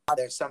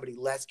 There's somebody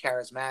less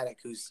charismatic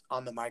who's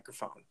on the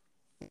microphone.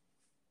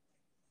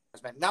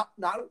 Not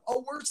a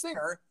worse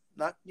singer,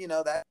 not, you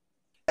know,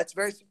 that's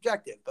very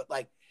subjective, but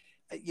like,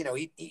 you know,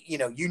 he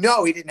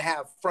didn't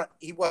have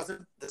he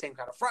wasn't the same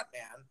kind of front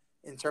man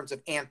in terms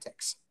of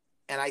antics.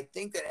 And I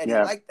think that Eddie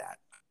liked that.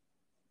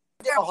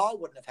 Daryl Hall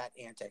wouldn't have had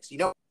antics, you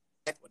know,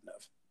 wouldn't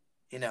have,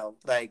 you know,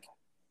 like.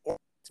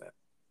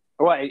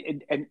 Well,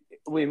 and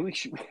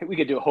we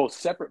could do a whole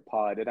separate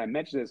pod, and I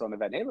mentioned this on the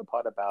Van Halen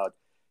pod about,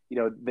 you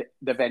know,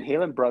 the Van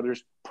Halen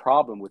brothers'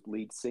 problem with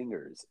lead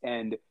singers.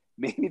 And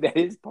maybe that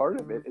is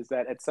part of it, is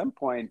that at some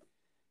point,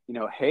 you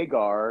know,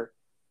 Hagar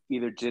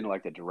either didn't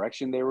like the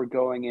direction they were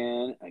going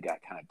in. I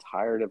got kind of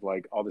tired of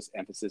like all this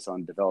emphasis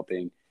on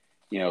developing,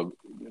 you know,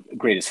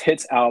 greatest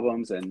hits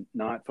albums and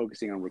not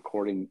focusing on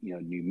recording, you know,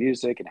 new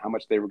music and how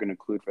much they were going to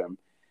include from,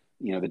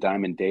 you know, the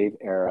Diamond Dave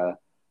era.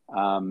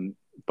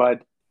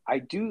 But I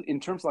do, in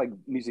terms of like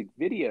music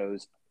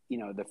videos, you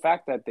know, the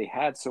fact that they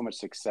had so much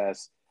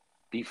success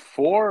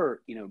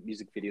before, you know,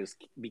 music videos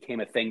became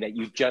a thing that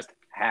you just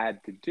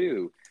had to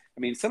do. I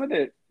mean, some of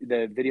the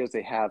videos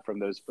they have from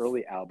those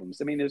early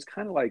albums, I mean, there's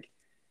kind of like,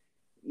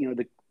 you know,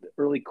 the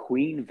early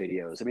Queen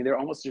videos. I mean, they're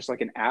almost just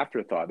like an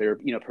afterthought. They're,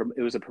 you know,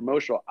 it was a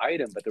promotional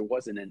item, but there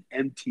wasn't an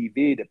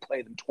MTV to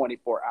play them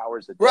 24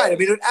 hours a day. Right. I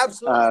mean, it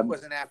absolutely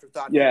was an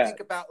afterthought. Yeah. You think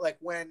about like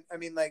when, I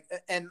mean, like,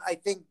 and I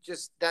think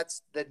just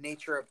that's the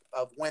nature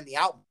of when the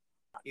album,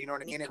 you know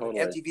what I mean? Totally.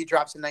 When MTV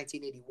drops in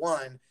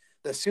 1981,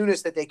 the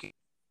soonest that they could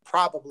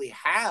probably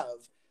have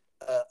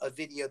a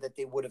video that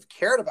they would have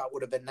cared about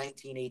would have been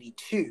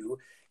 1982.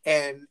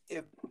 And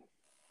if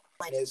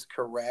mine is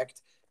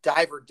correct,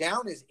 Diver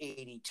Down is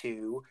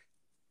 82.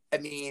 I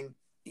mean,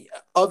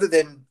 other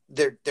than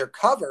their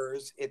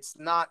covers, it's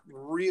not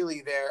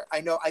really there. I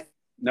know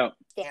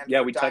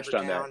we touched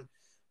on that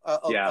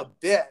a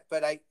bit,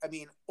 but I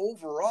mean,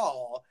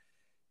 overall,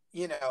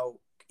 you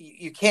know,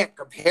 you can't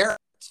compare it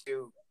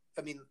to,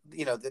 I mean,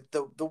 you know,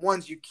 the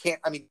ones you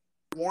can't, I mean,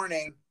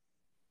 Warning,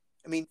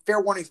 I mean, Fair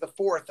Warning's the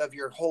fourth of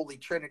your holy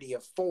trinity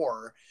of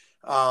four,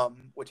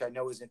 which I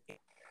know isn't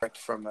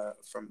from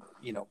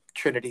you know,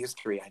 Trinity is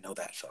three. I know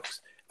that,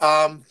 folks.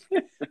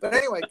 But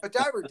anyway, but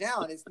Diver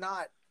Down is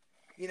not,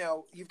 you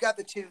know, you've got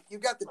the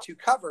two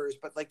covers,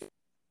 but like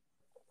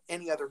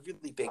any other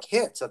really big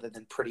hits other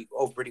than Pretty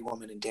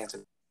Woman and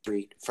Dancing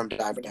Street from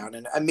Diver Down,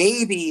 and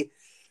maybe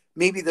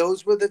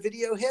those were the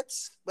video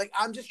hits. Like,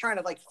 I'm just trying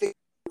to like figure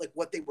like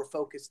what they were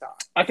focused on.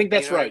 I think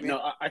that's right. I mean?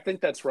 No, I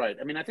think that's right.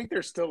 I mean, I think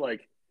there's still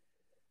like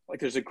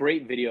there's a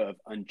great video of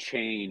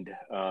Unchained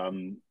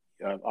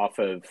off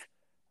of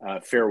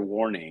Fair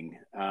Warning.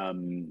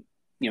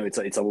 You know,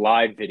 it's a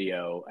live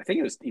video. I think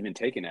it was even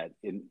taken at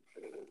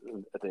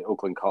the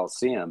Oakland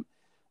Coliseum.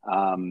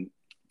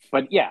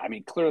 But yeah, I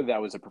mean, clearly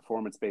that was a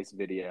performance-based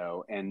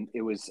video, and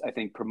it was, I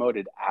think,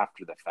 promoted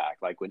after the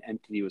fact. Like when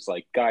MTV was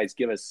like, "Guys,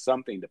 give us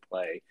something to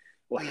play."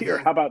 Well, here,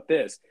 how about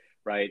this,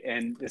 right?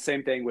 And the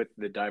same thing with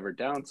the Diver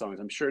Down songs.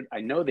 I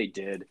know they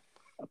did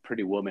a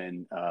Pretty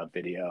Woman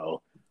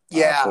video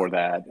for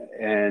that,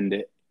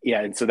 and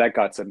so that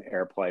got some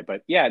airplay.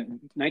 But yeah,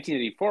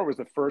 1984 was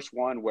the first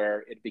one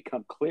where it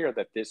became clear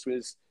that this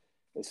is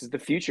the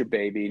future,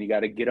 baby, and you got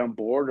to get on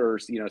board or,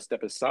 you know,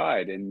 step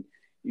aside. And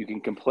you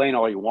can complain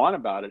all you want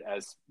about it,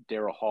 as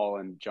Daryl Hall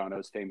and John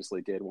Oates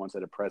famously did once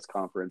at a press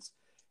conference.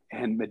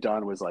 And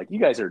Madonna was like, "You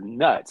guys are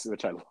nuts,"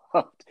 which I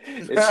loved.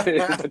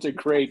 It's such a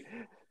great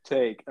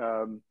take.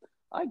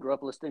 I grew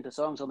up listening to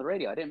songs on the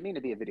radio. I didn't mean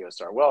to be a video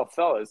star. Well,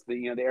 fellas,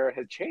 the era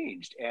had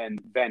changed,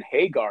 and Van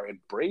Hagar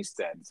embraced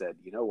that and said,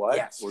 "You know what?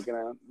 Yes. We're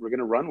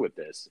gonna run with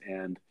this."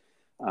 And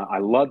I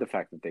love the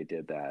fact that they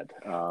did that.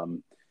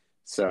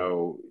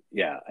 So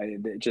yeah,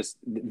 just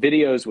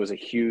videos was a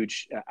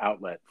huge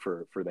outlet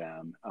for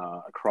them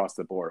across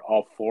the board.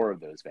 All four of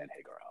those Van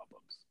Hagar albums.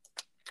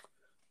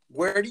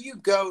 Where do you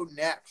go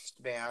next,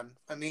 man?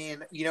 I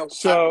mean,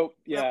 So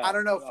I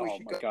don't know if we oh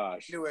should my go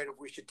gosh. into it. If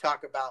we should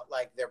talk about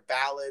like their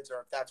ballads, or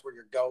if that's where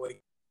you're going.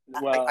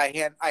 Well, I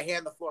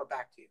hand the floor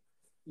back to you.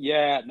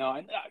 Yeah,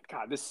 no,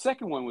 God, the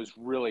second one was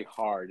really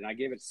hard, and I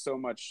gave it so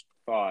much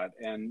thought,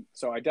 and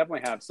so I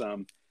definitely have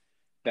some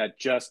that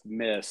just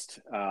missed,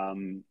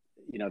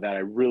 that I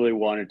really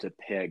wanted to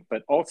pick,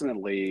 but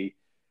ultimately,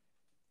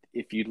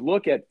 if you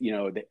look at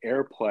the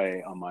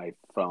airplay on my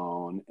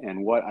phone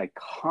and what I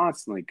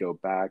constantly go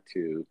back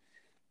to,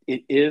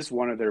 it is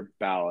one of their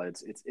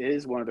ballads. It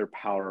is one of their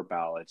power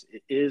ballads.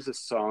 It is a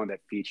song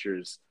that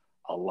features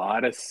a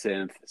lot of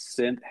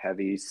synth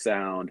heavy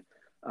sound.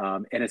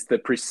 And it's the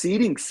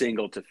preceding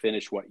single to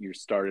finish what you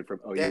started from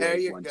There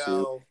you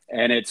 812, go.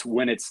 and it's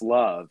When It's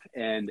Love.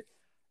 And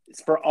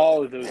it's for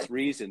all of those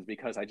reasons,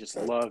 because I just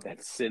love that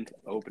synth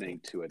opening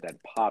to it,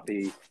 that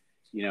poppy,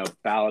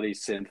 ballady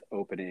synth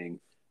opening.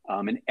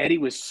 And Eddie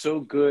was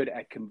so good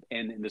and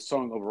in the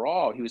song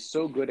overall, he was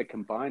so good at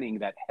combining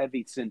that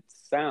heavy synth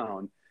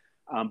sound,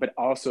 but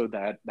also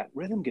that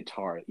rhythm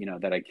guitar,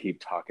 that I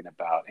keep talking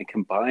about, and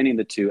combining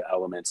the two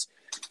elements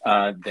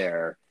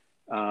there.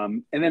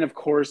 And then of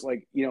course,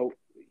 you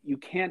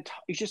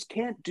just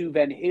can't do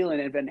Van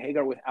Halen and Van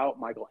Hagar without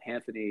Michael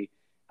Anthony.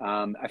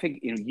 I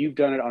think you've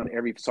done it on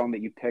every song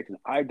that you picked, and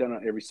I've done it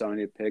on every song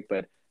you picked.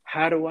 But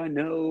How Do I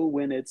Know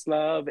When It's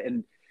Love?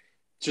 And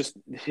just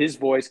his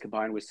voice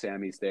combined with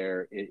Sammy's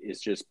there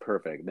is just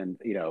perfect. Then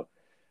you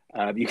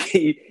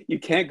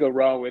can't go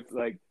wrong with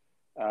I'm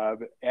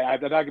not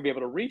gonna be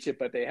able to reach it,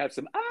 but they have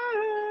some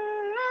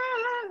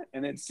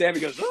and then Sammy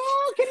goes,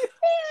 "Oh, can you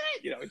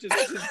feel it?" It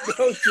just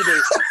goes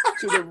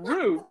to the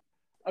root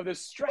of the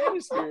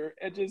stratosphere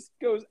and just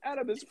goes out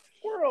of this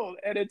world,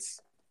 and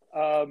it's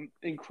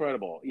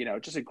incredible,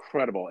 just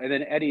incredible. And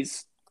then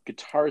Eddie's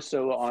guitar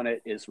solo on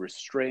it is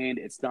restrained.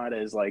 It's not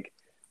as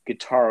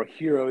guitar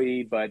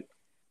hero-y, but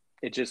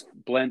it just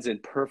blends in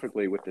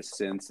perfectly with the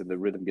synths and the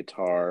rhythm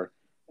guitar.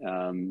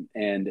 And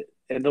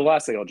the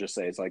last thing I'll just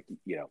say is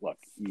look,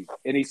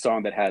 any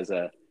song that has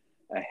a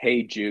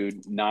Hey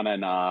Jude, na na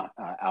na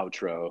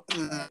outro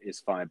is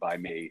fine by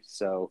me.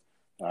 So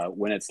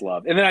When It's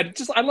Love. And then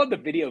I love the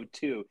video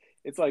too.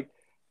 It's like,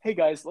 hey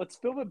guys, let's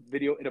film a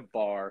video in a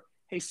bar.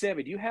 Hey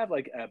Sammy, do you have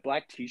a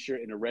black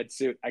t-shirt and a red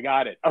suit? I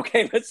got it.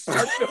 Okay, let's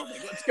start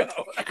filming. Let's go.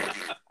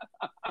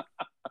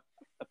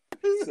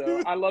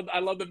 So I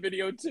love the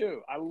video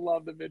too. I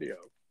love the video.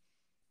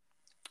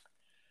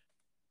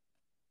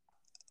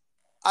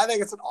 I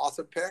think it's an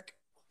awesome pick.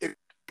 If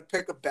you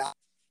pick a ballad,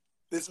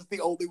 this is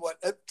the only one.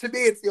 To me,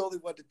 it's the only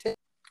one to take.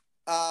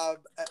 I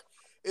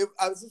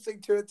was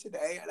listening to it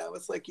today, and I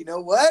was like, you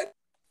know what?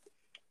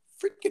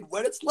 Freaking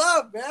When It's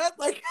Love, man!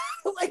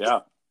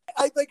 Yeah.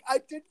 I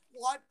didn't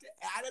want to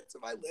add it to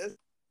my list.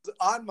 It's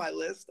on my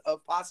list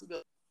of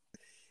possibilities.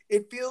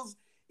 It feels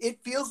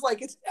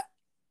like it's.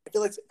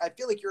 I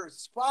feel like you're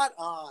spot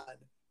on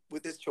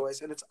with this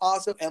choice, and it's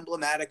also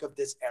emblematic of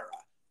this era.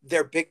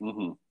 They're big,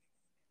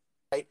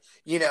 right?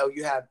 You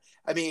have.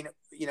 I mean,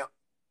 I'm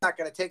not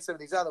going to take some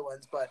of these other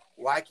ones, but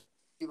Why Can't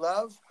You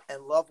Love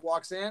and Love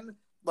Walks In,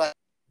 when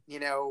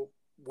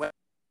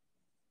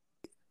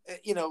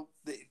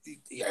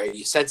are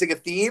you sensing a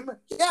theme?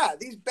 Yeah,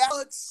 these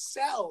ballads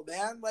sell,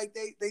 man.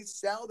 They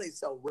sell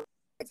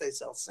records, they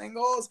sell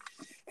singles,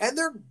 and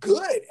they're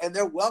good and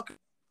they're welcome.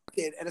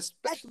 And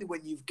especially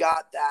when you've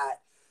got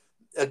that,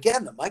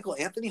 again, the Michael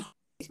Anthony,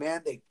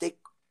 man, they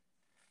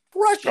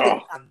crush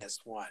it on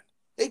this one.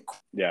 They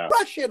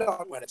crush it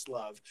on When It's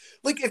Love.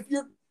 If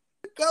you're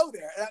go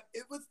there,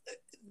 it was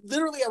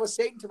literally, I was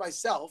saying to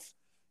myself,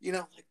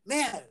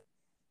 man,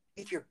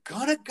 if you're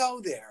gonna go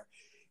there,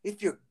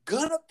 if you're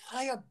gonna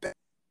play a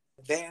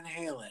Van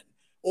Halen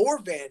or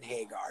Van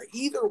Hagar,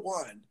 either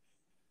one,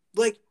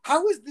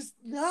 how is this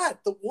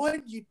not the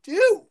one you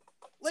do?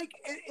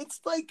 It's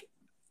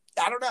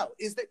I don't know.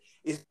 Is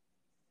it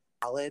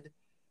valid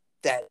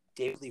that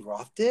David Lee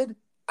Roth did?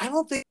 I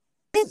don't think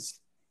it is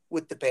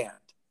with the band.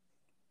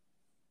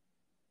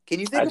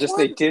 Can you think of one?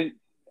 They did.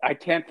 I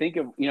can't think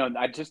of,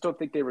 I just don't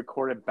think they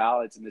recorded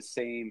ballads in the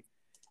same,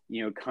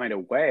 kind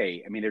of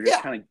way. I mean, they're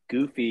just kind of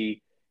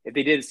goofy. If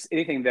they did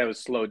anything that was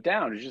slowed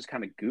down, it's just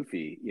kind of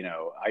goofy,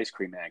 Ice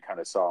Cream Man kind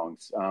of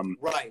songs.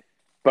 Right.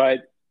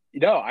 But,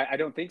 I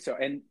don't think so.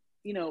 And,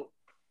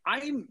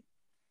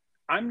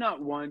 I'm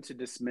not one to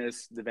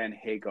dismiss the Van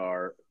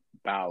Hagar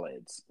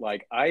ballads.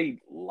 I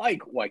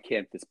like Why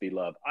Can't This Be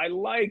Love? I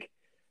like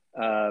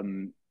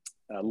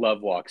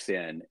Love Walks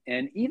In.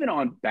 And even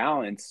on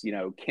balance,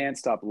 Can't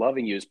Stop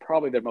Loving You is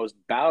probably their most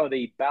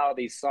ballady,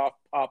 soft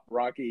pop,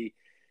 rocky,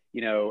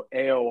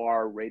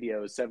 AOR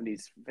radio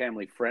 70s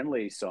family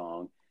friendly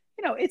song.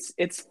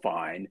 It's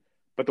fine.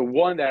 But the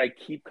one that I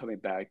keep coming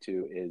back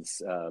to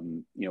is,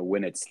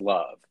 When It's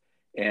Love.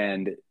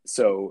 And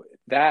so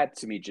that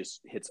to me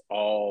just hits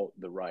all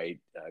the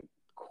right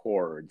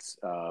chords.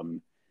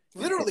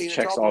 Literally, it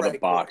checks all the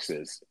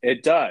boxes. Chords.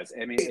 It does.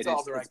 I mean, it's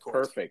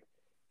perfect.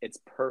 It's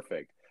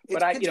perfect.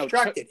 It's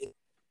constructed.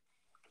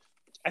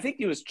 I think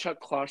it was Chuck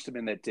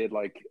Klosterman that did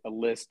like a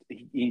list.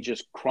 He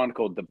just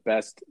chronicled the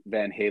best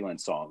Van Halen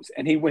songs,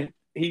 and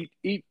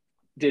he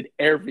did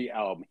every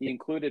album. He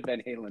included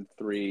Van Halen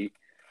 3.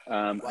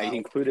 He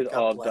included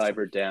All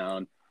Diver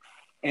Down,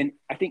 and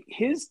I think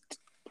his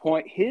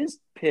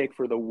pick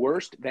for the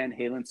worst Van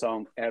Halen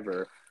song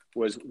ever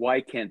was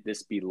Why Can't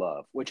This Be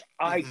Love, which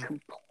I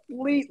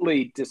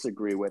completely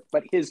disagree with.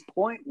 But his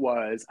point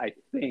was, I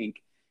think,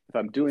 if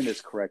I'm doing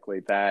this correctly,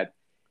 that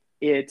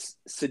it's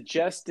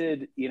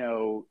suggested,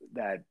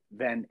 that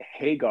Van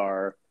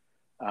Hagar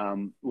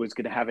was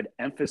going to have an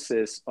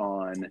emphasis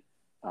on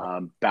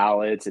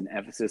ballads and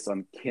emphasis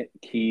on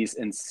keys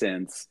and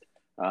synths,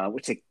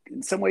 which it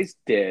in some ways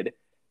did.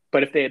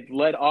 But if they had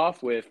led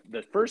off with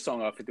the first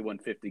song off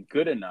 5150,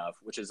 Good Enough,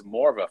 which is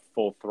more of a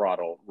full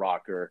throttle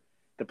rocker,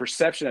 the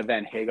perception of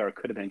Van Hagar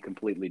could have been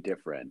completely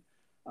different.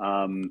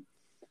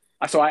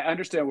 So I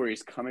understand where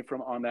he's coming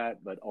from on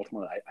that, but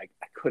ultimately I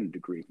couldn't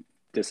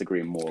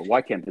disagree more.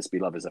 Why Can't This Be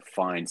Love is a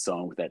fine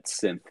song with that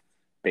synth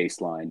bass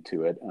line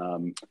to it.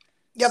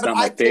 It's not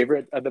my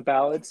favorite of the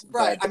ballads.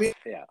 Right. I mean,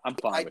 yeah, I'm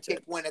fine with it. I'd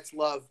take When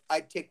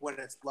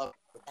It's Love.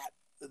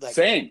 Like,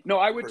 same. No,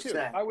 I would too.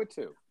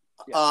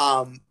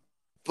 Yeah.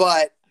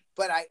 But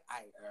I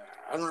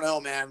don't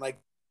know, man. Like,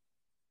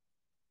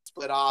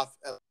 split off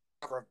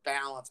for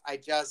balance.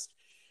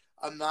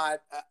 I'm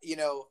not.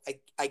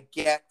 I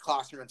get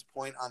Klosterman's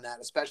point on that,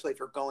 especially if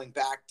you're going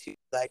back to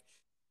like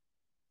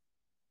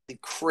the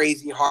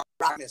crazy hard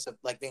rockness of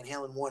like Van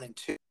Halen 1 and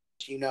 2.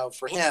 Which,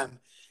 for him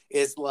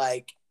is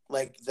like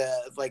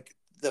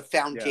the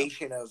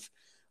foundation of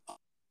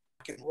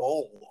rock and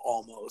roll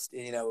almost.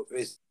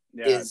 Is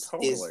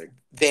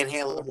Van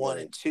Halen 1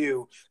 and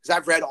 2, because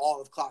I've read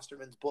all of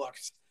Klosterman's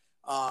books,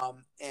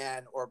 or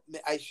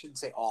I shouldn't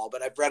say all,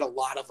 but I've read a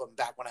lot of them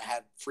back when I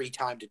had free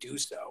time to do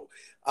so,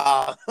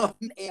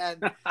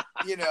 and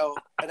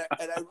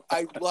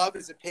I love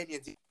his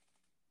opinions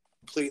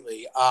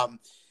completely.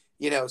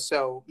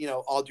 So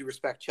all due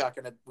respect, Chuck,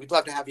 and we'd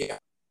love to have you.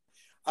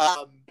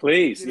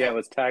 Please,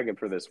 let's tag him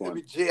for this one.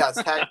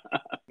 Let's tag.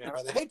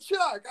 Hey,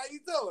 Chuck, how you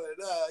doing?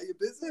 You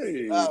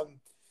busy?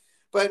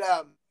 Hey.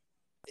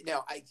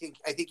 No, I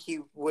think he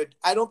would.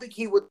 I don't think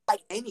he would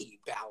like any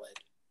ballad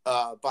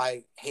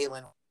by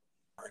Halen.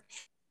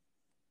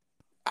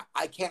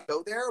 I can't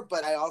go there,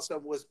 but I also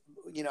was,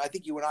 I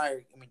think you and I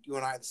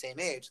are the same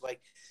age.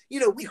 Like,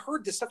 we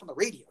heard this stuff on the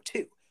radio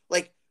too.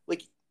 Like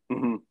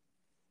mm-hmm.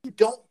 You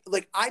don't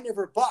like. I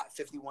never bought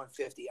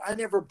 5150. I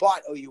never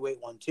bought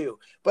OU812,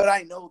 but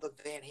I know the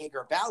Van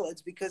Hagar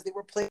ballads because they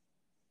were played.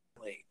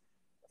 Like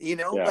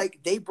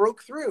they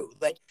broke through.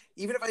 Like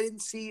even if I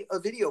didn't see a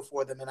video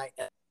for them, and I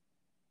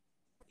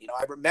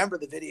remember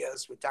the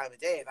videos with Diamond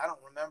Dave. I don't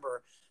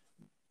remember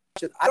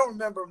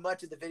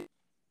much of the videos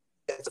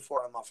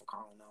before Unlawful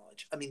Carnal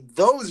Knowledge. I mean,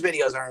 those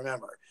videos I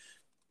remember.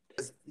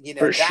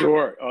 For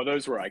sure. Oh,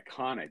 those were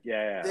iconic.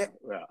 Yeah.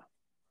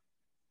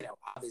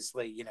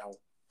 Obviously,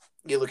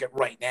 you look at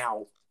Right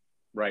Now,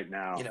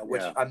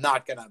 which I'm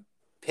not gonna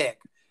pick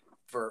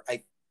for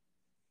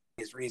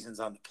his reasons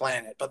on the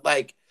planet, but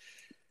like,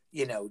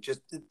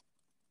 just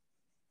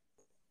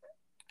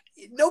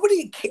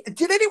nobody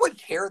did anyone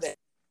care that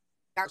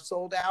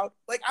sold out?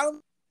 Like, I don't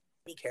think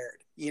he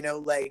cared,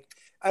 like,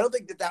 I don't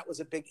think that was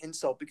a big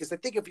insult, because I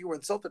think if you were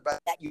insulted by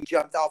that, you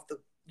jumped off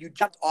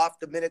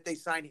the minute they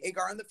signed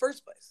Hagar in the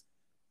first place.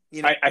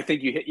 I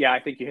think you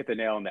hit the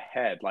nail on the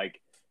head.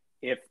 Like,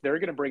 if they're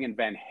going to bring in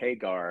Van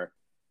Hagar,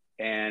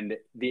 and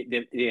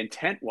the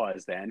intent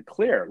was then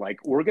clear, like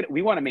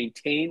we want to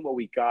maintain what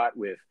we got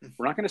with,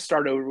 we're not going to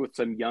start over with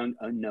some young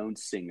unknown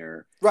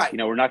singer, right?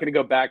 We're not going to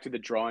go back to the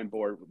drawing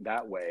board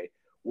that way.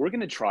 We're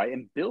going to try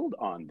and build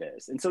on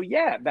this. And so,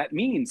 that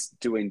means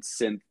doing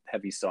synth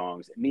heavy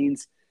songs. It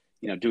means,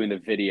 doing the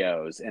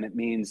videos, and it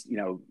means,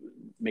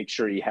 make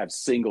sure you have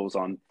singles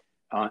on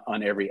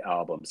every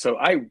album. So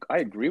I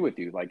agree with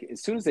you. Like,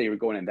 as soon as they were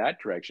going in that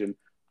direction,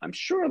 I'm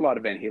sure a lot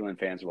of Van Halen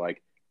fans were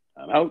like,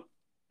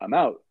 I'm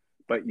out.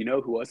 But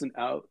who wasn't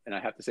out? And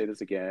I have to say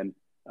this again,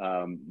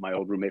 my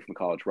old roommate from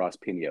college, Ross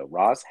Pinio.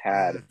 Ross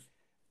had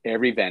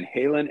every Van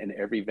Halen and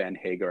every Van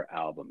Hagar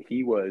album.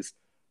 He was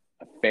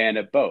a fan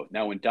of both.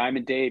 Now, when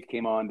Diamond Dave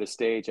came on the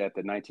stage at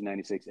the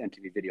 1996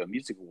 MTV Video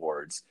Music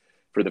Awards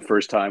for the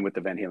first time with the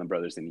Van Halen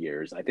brothers in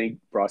years, I think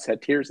Ross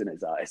had tears in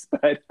his eyes.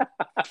 But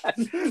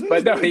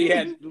no, he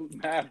had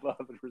mad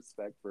love and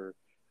respect for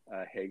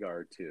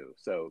Hagar too.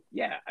 So,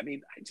 I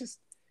mean,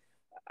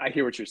 I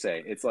hear what you're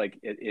saying. It's like,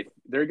 if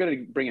they're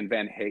going to bring in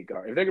Van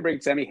Hagar, if they're going to bring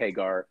Sammy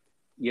Hagar,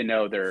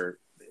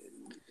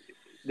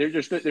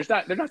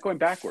 they're not going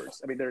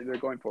backwards. I mean, they're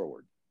going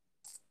forward.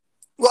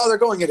 Well, they're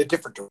going in a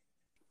different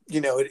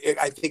direction.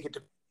 I think it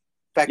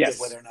depends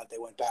whether or not they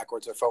went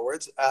backwards or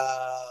forwards.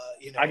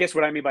 I guess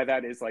what I mean by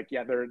that is like,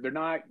 yeah, they're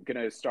not going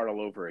to start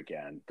all over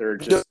again. They're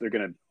going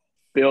to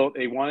build.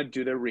 They want to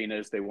do the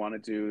arenas. They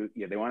want to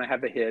they want to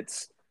have the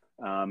hits.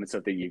 And so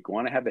if you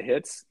want to have the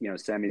hits,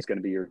 Sammy's going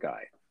to be your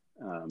guy.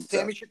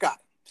 Sammy's your guy.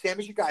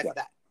 Sammy's your guy for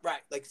that, right?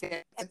 Like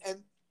Sam,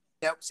 and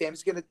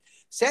Sammy's gonna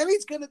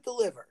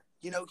deliver.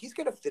 He's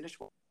gonna finish.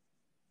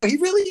 He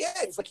really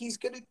is. Like he's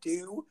gonna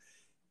do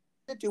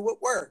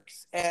what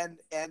works, and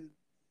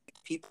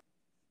people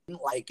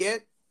didn't like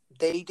it.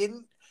 They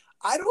didn't.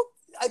 I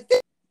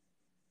think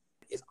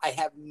I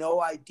have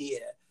no idea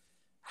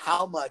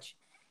how much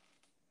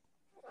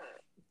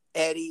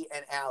Eddie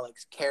and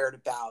Alex cared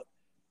about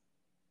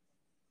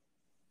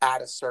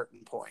at a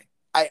certain point.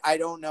 I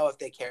don't know if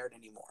they cared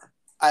anymore.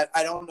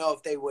 I don't know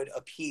if they would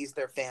appease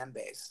their fan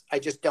base. I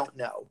just don't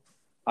know.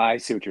 I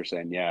see what you're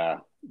saying. Yeah.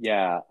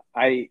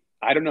 I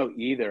don't know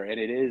either. And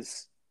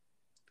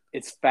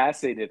it's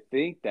fascinating to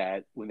think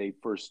that when they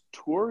first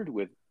toured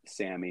with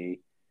Sammy,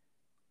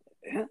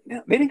 they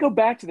didn't go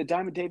back to the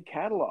Diamond Dave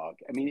catalog.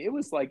 I mean, it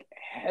was like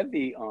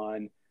heavy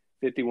on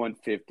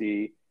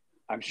 5150.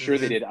 I'm sure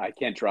they did I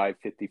Can't Drive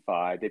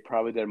 55. They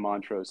probably did a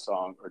Montrose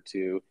song or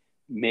two.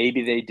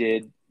 Maybe they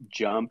did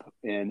Jump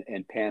in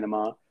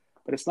Panama,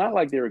 but it's not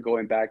like they were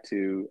going back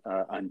to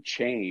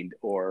Unchained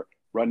or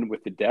Running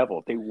with the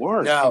Devil. They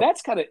weren't. No, and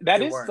that's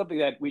something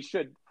that we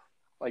should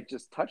like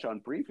just touch on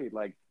briefly.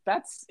 Like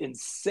that's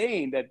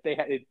insane that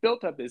it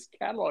built up this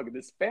catalog of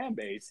this fan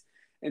base.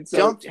 And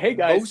so, hey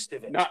guys, most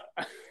of it.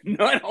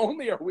 Not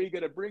only are we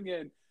going to bring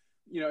in,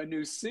 a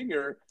new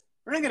singer,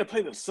 we're not going to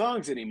play the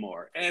songs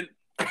anymore. And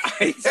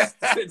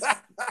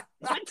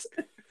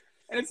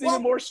it's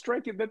even more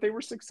striking that they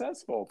were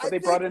successful, but they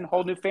brought in a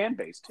whole new fan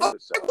base too.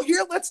 So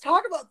here, let's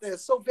talk about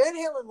this. So Van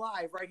Halen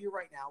Live right here,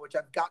 right now, which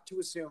I've got to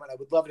assume, and I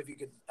would love it if you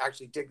could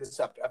actually dig this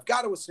up. I've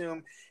got to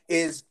assume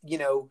is,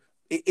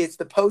 it's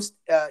the post,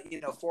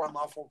 For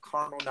Unlawful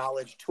Carnal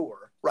Knowledge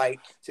tour, right?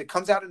 So it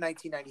comes out in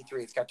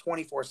 1993. It's got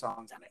 24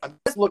 songs on it. I'm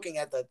just looking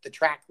at the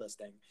track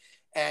listing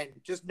and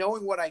just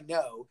knowing what I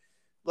know,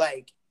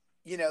 like,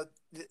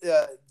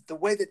 the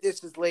way that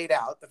this is laid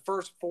out, the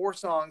first 4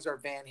 songs are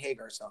Van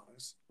Hagar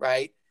songs,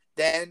 right?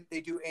 Then they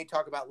do Ain't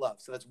Talk About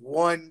Love. So that's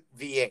one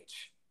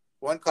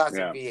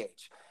classic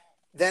VH.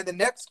 Then the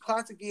next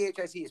classic VH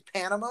I see is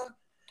Panama.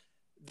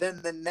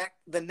 Then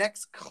the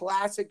next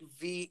classic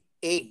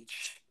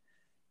VH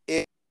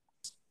is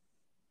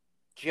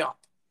Jump.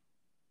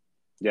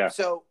 Yeah.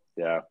 So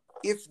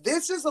if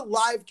this is a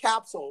live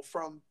capsule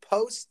from a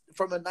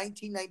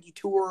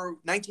 1992,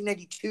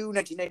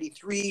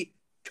 1993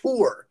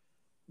 tour,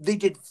 they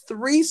did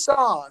 3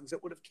 songs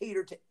that would have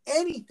catered to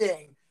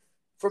anything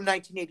from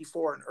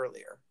 1984 and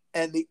earlier,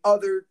 and the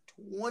other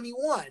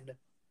 21,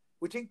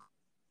 which include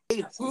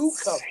a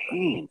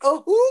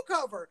Who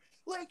cover,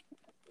 like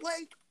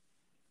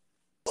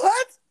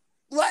what?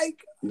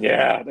 Like,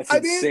 yeah, that's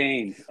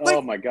insane.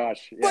 Oh my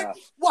gosh. Yeah.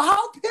 Well,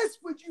 how pissed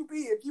would you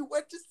be if you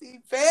went to see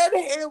Van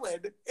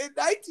Halen in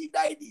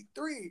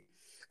 1993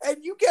 and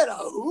you get a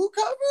Who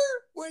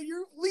cover where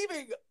you're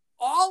leaving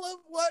all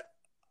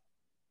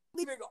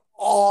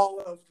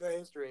of the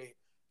history?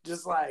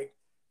 Just like,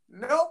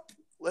 nope,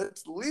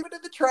 let's leave it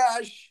in the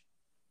trash.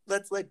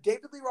 Let's let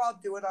David Lee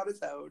Roth do it on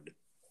his own.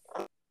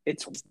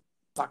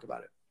 Talk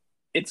about it.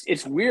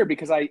 It's weird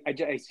because I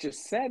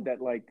just said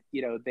that, like,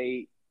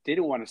 they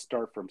didn't want to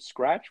start from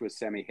scratch with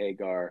Sammy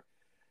Hagar,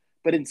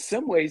 but in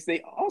some ways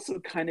they also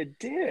kind of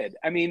did.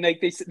 I mean, like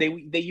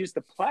they used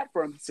the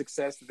platform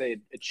success that they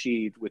had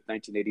achieved with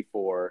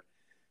 1984,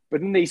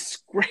 but then they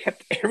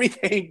scrapped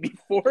everything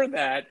before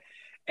that.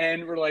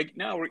 And we're like,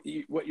 no,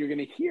 what you're going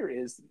to hear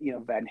is,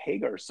 Van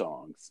Hagar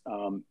songs.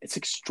 It's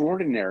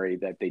extraordinary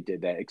that they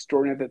did that.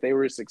 Extraordinary that they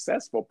were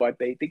successful, but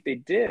they think they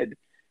did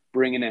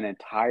bring in an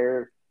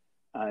entire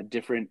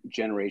different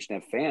generation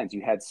of fans.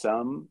 You had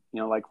some,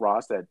 like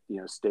Ross, that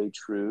stayed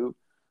true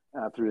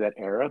through that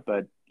era,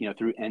 but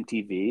through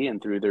MTV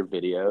and through their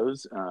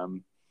videos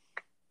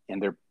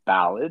and their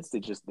ballads,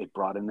 they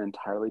brought in an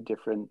entirely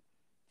different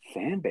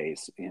fan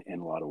base in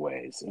a lot of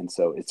ways. And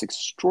so it's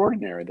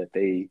extraordinary that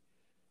they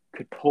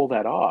could pull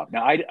that off.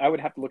 Now, I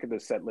would have to look at the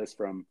set list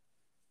from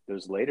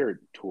those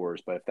later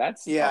tours, but if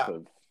that's off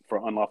of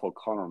For Unlawful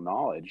Carnal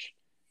Knowledge,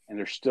 and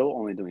they're still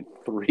only doing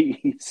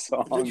 3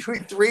 songs. They're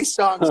doing 3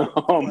 songs.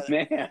 Oh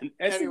man!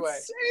 Anyway,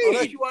 insane.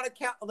 unless you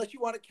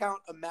want to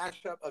count a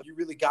mashup of "You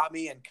Really Got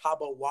Me" and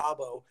 "Cabo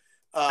Wabo,"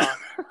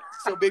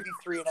 so maybe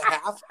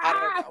 3.5.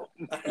 I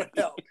don't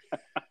know.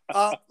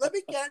 Let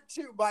me get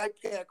to my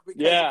pick,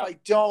 because if I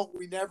don't,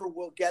 we never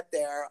will get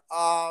there.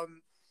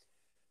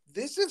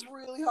 This is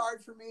really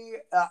hard for me.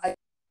 I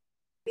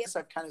guess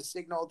I've kind of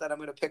signaled that I'm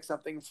going to pick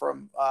something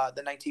from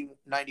the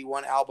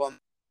 1991 album.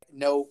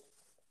 No,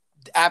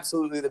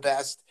 absolutely the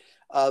best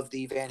of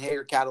the Van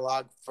Hagar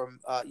catalog from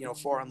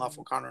For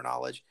Unlawful Carnal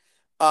Knowledge.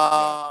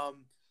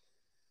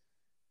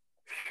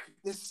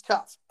 This is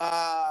tough.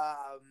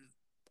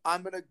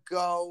 I'm going to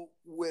go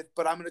with,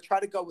 but I'm going to try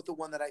to go with the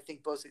one that I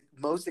think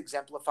most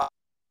exemplifies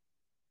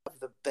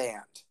the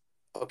band.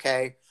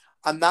 Okay.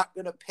 I'm not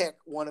going to pick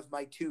one of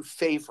my two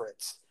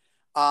favorites.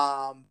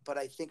 But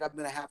I think I'm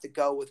going to have to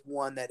go with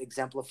one that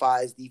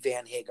exemplifies the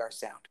Van Hagar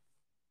sound.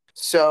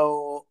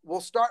 So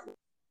we'll start with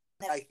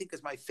what I think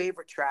is my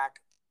favorite track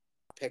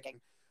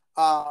picking,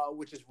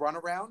 which is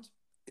Runaround.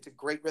 It's a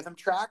great rhythm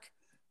track.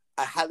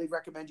 I highly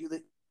recommend you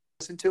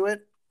listen to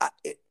it.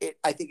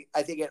 I think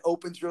it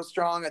opens real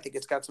strong. I think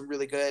it's got some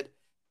really good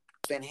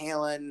Van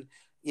Halen,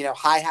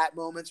 hi-hat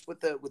moments with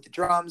the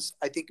drums.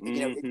 I think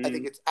I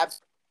think it's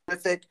absolutely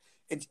terrific.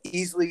 It's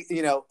easily,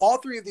 all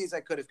three of these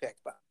I could have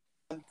picked, but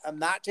I'm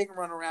not taking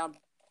Runaround,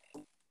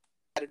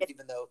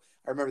 even though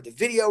I remember the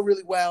video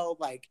really well.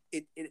 Like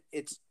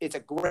it's a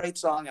great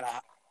song, and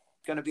I'm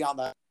going to be on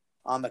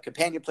the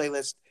companion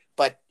playlist,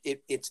 but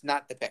it's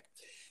not the pick.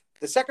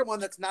 The second one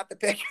that's not the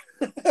pick,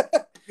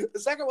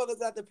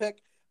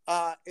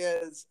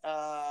 is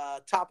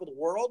Top of the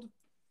World,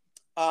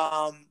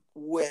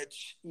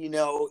 which,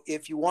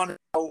 if you want to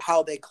know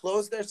how they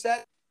close their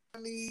set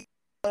in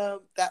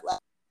that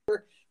last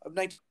year of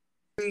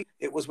 1993,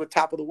 it was with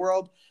Top of the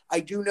World. I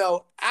do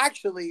know,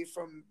 actually,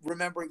 from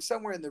remembering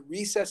somewhere in the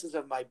recesses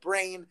of my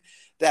brain,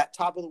 that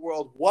Top of the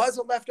World was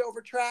a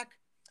leftover track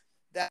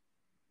that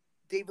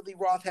David Lee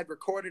Roth had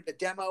recorded a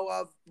demo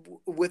of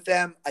with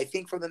them, I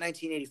think from the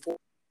 1984,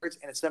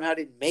 and it somehow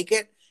didn't make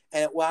it,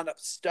 and it wound up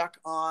stuck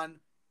on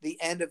the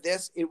end of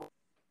this. It was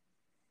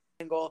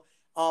single.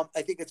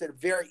 I think it's a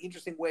very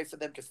interesting way for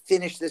them to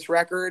finish this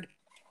record.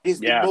 It is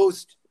the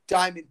most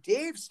Diamond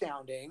Dave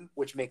sounding,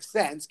 which makes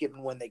sense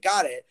given when they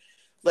got it.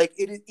 Like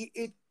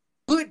it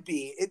could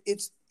be.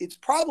 It's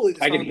probably the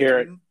song. I can hear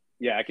it.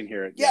 Yeah, I can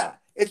hear it. Yeah,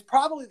 it's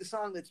probably the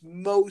song that's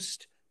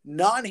most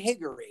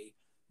non-Higgery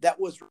that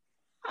was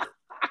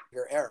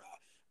your era.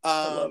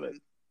 I love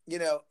it.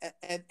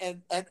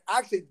 And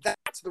actually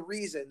that's the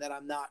reason that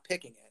I'm not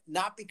picking it.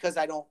 Not because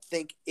I don't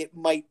think it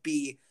might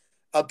be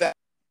a better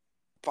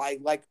by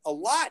like a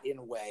lot in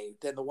a way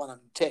than the one I'm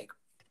going to take.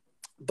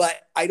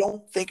 But I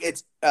don't think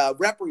it's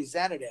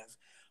representative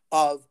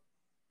of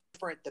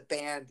different the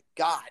band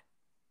got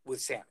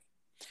with Sammy.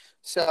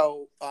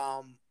 So,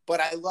 but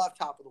I love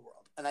Top of the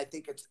World, and I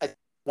think it's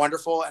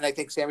wonderful, and I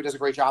think Sammy does a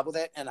great job with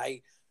it, and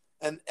I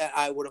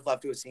would have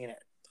loved to have seen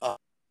it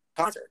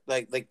concert.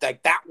 Like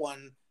that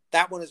one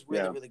is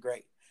really, really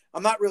great.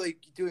 I'm not really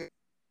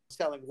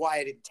telling why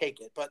I didn't take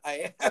it, but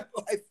I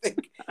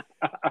think.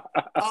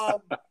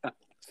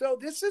 So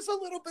this is a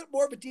little bit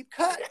more of a deep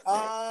cut.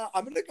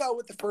 I'm going to go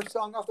with the first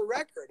song off the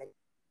record,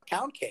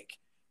 Pound Cake.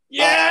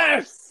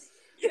 Yes!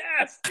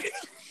 Yes!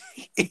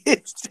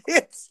 It's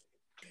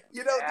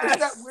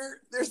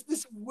there's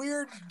this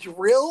weird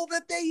drill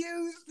that they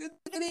used in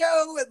the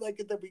video and like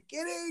at the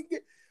beginning.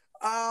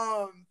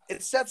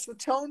 It sets the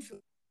tone for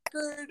the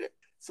record.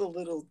 It's a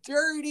little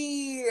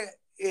dirty.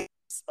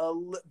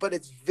 But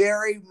it's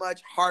very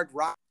much hard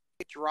rock.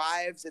 It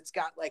drives. It's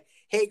got like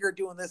Hagar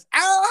doing this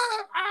ow,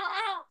 ow,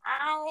 ow,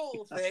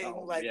 ow thing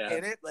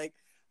in it. Like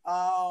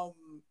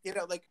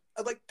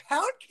like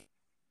Pound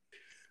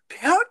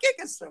Cake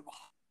is some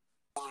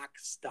rock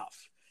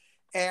stuff.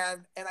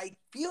 And I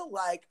feel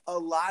like a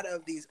lot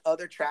of these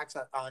other tracks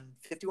on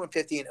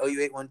 5150 and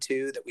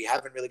OU812 that we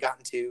haven't really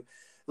gotten to,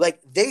 like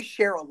they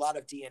share a lot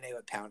of DNA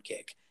with Pound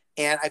Cake.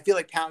 And I feel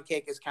like Pound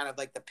Cake is kind of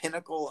like the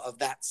pinnacle of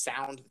that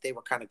sound that they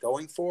were kind of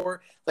going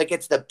for. Like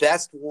it's the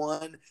best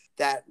one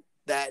that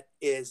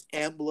is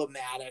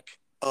emblematic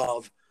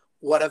of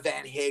what a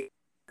Van Hagar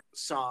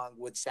song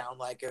would sound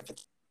like if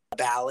it's a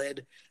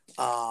ballad.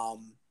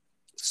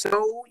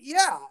 So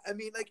yeah, I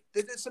mean, like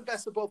there's some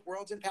best of both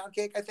worlds in Pound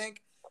Cake, I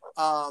think.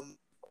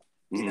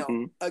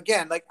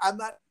 Again, like I'm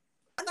not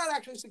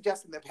actually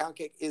suggesting that Pound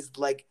Cake is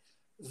like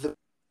the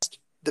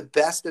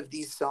best of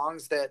these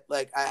songs that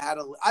like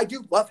I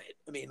do love it.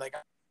 I mean, like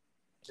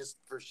just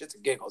for shits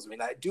and giggles. I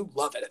mean, I do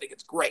love it. I think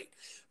it's great.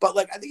 But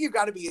like I think you've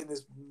got to be in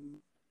this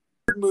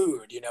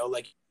mood,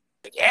 like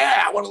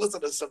yeah, I want to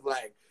listen to some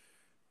like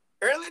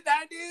early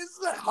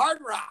 90s hard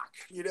rock,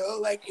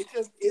 like it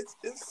just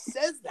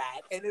says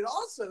that. And it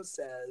also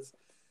says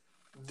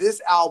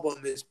this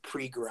album is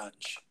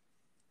pre-grunge.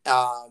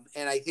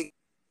 And I think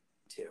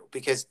too,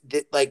 because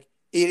it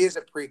is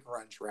a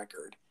pre-grunge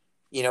record,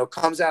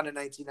 comes out in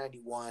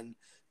 1991,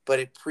 but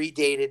it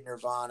predated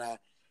Nirvana.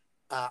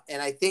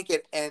 And I think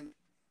it's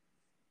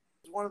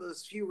one of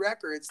those few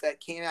records that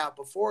came out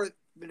before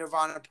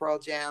Nirvana, Pearl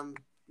Jam,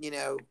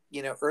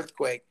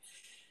 Earthquake,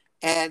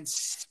 and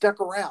stuck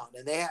around.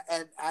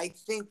 And I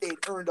think they'd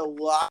earned a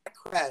lot of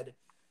cred,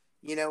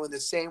 in the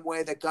same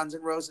way that Guns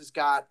N' Roses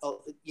got,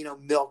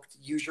 milked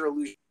Use Your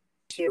Illusion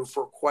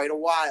for quite a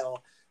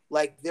while.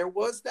 Like there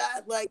was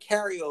that like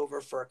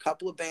carryover for a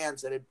couple of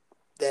bands that had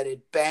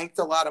banked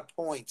a lot of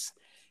points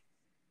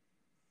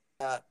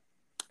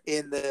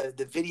in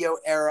the video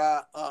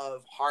era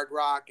of hard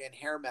rock and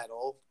hair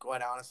metal,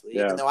 quite honestly.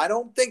 Yeah. Even though I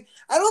don't think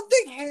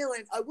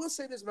Halen, I will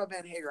say this about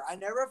Van Hagar. I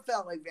never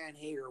felt like Van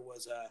Hagar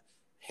was a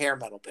hair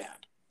metal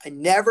band. I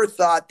never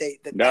thought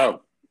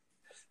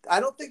I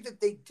don't think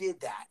that they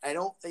did that. I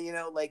don't,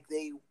 like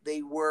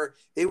they were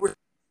their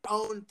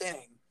own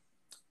thing.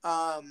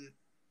 And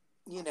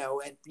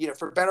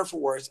for better or for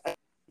worse, I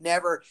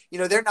never,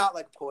 they're not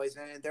like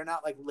Poison. They're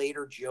not like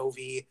later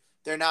Jovi.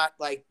 They're not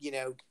like,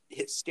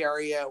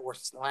 Hysteria or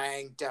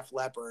Slang, Def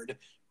Leppard,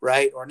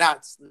 right? Or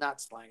not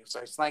Slang.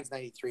 Sorry, Slang's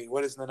 93.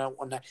 What is the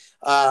one?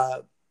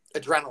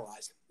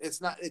 Adrenalize.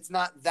 It's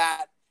not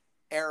that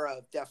era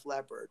of Def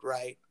Leppard,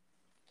 right?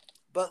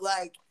 But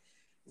like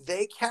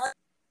they kept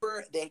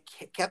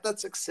that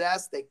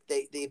success.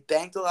 They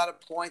banked a lot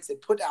of points. They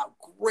put out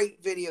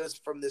great videos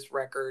from this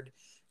record.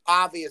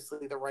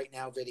 Obviously, the Right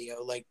Now video,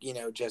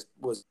 just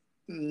was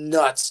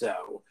nuts.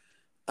 So,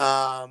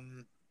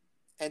 and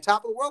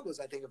Top of the World was,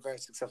 I think, a very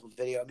successful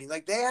video. I mean,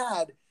 like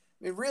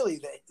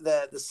really,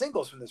 the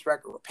singles from this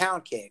record were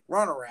Pound Cake,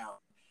 Runaround,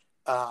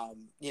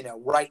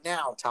 Right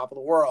Now, Top of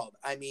the World.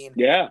 I mean,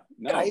 I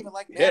even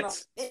like Man on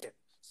It.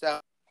 So,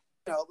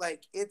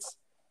 it's,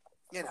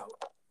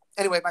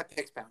 anyway, my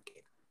pick's Pound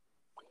Cake.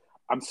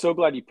 I'm so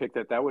glad you picked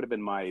that. That would have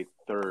been my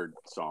third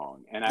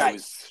song. And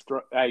nice.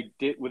 There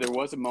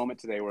was a moment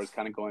today where I was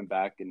kind of going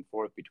back and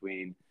forth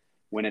between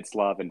When It's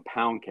Love and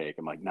Pound Cake.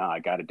 I'm like, I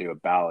got to do a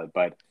ballad.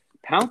 But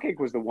Pound Cake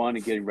was the one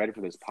in getting ready for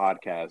this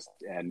podcast.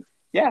 And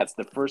yeah, it's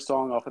the first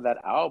song off of that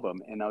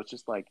album. And I was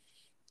just like,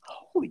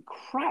 holy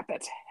crap,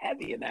 that's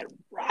heavy and that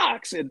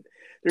rocks. And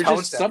there's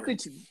just something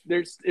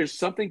there's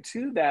something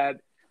to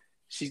that.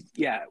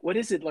 What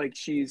is it? Like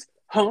she's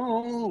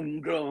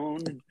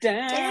homegrown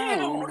down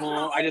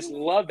home. I just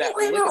love that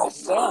look at the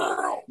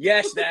song.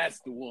 Yes,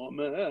 that's the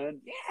woman.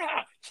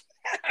 Yeah.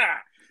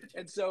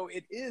 And so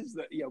it is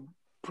the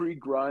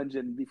pre-grunge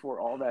and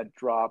before all that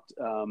dropped.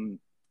 And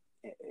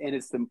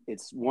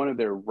it's one of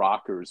their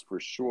rockers for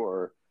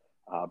sure.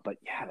 But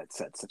yeah, that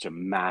set such a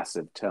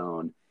massive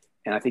tone.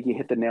 And I think you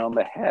hit the nail on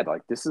the head.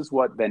 Like this is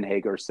what Van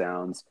Hagar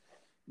sounds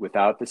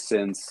without the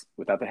synths,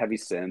 without the heavy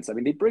synths. I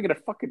mean, they bring in a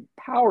fucking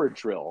power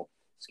drill.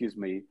 Excuse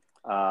me.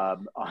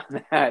 On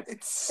that,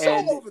 it's so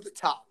over the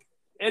top.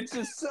 It's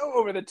just so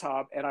over the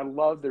top, and I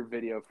love their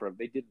video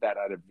they did that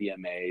out of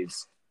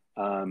VMAs.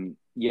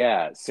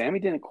 Sammy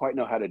didn't quite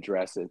know how to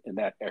dress it in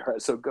that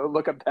era, so go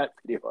look up that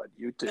video on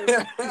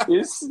YouTube.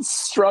 He's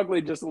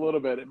struggling just a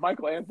little bit, and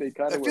Michael Anthony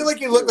kind of. I feel like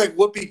you look like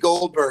Whoopi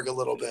Goldberg a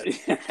little bit.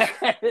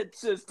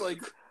 It's just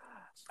like,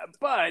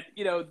 but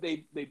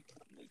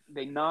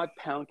they knocked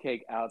Pound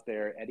Cake out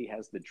there. Eddie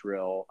has the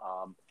drill.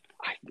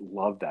 I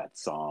love that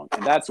song.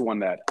 And that's the one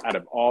that out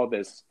of all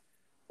this,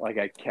 like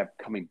I kept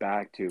coming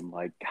back to, I'm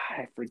like, God,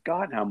 I've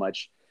forgotten how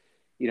much,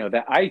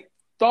 that I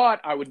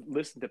thought I would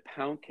listen to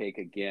Pound Cake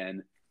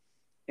again.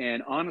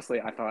 And honestly,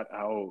 I thought,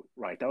 oh,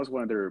 right, that was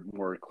one of their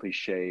more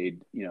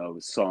cliched,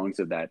 songs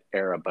of that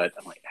era. But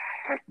I'm like,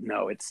 heck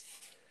no, it's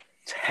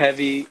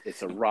heavy.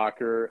 It's a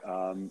rocker.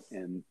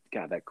 And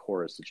God, that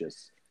chorus is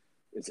just,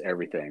 it's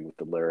everything with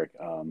the lyric.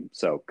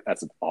 So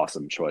that's an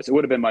awesome choice. It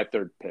would have been my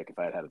third pick if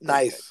I had a third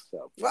nice pick,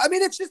 so. Well, I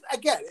mean, it's just,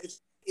 again,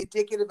 it's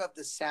indicative of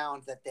the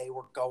sound that they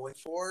were going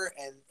for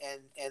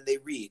and they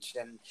reached.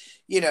 And,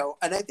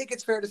 and I think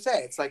it's fair to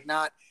say it's like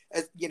not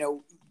as,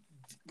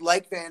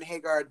 like Van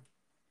Hagar,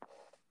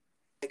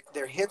 like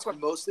their hits were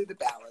mostly the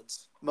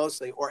ballads,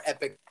 or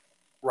epic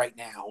Right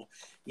Now,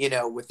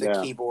 with the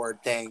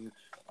keyboard thing,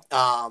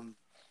 and,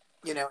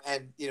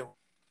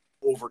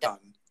 overdone.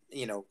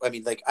 I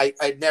mean, like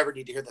I never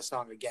need to hear the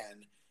song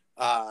again.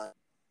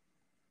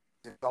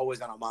 It's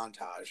always on a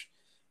montage.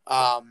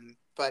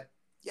 But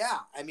yeah,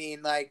 I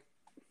mean, like,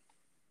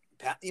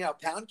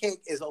 Pound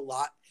Cake is a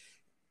lot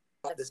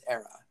of this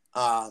era.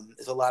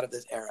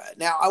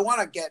 Now I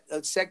want to get a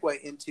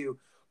segue into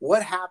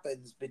what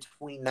happens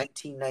between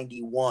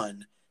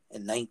 1991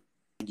 and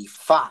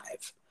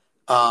 1995,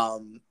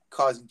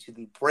 causing to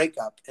the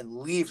breakup and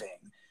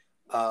leaving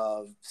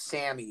of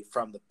Sammy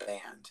from the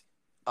band.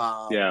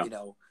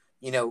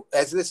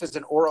 As this is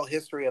an oral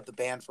history of the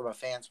band from a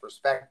fan's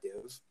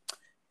perspective,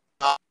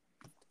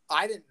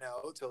 I didn't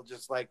know till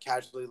just like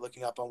casually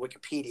looking up on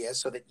Wikipedia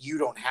so that you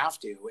don't have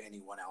to,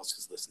 anyone else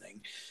who's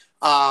listening,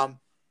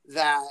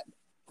 that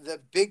the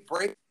big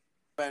break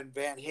when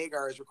Van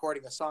Hagar is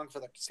recording a song for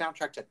the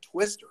soundtrack to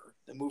Twister,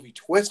 the movie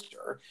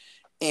Twister,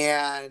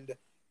 and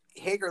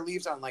Hagar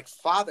leaves on like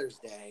Father's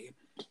Day,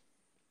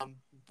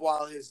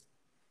 while his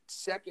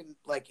second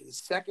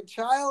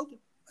child,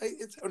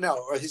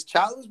 his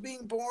child was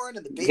being born,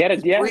 and the baby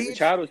the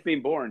child was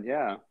being born,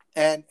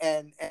 and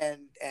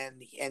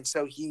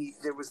so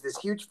there was this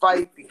huge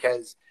fight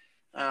because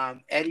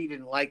Eddie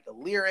didn't like the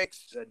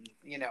lyrics, and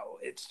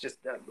it's just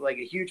like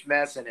a huge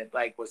mess, and it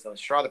like was the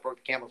straw that broke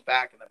the camel's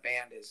back, and the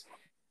band is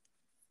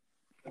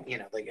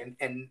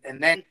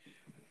and then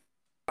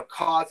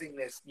causing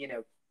this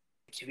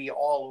to be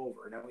all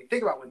over. Now we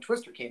think about when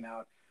Twister came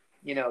out,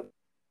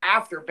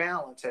 after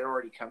Balance had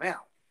already come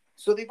out,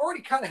 so they've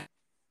already kind of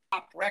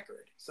top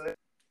record, so there's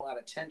a lot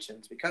of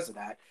tensions because of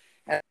that.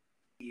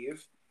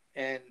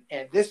 And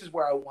this is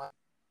where I want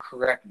to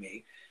correct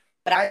me,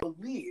 but I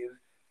believe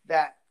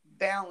that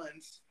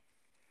Balance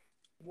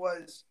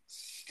was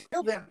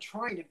still them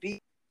trying to be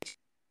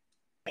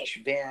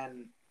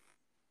Van,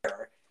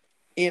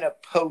 in a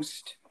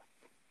post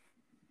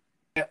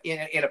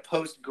in a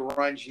post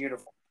grunge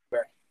uniform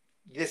where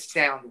this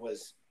sound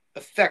was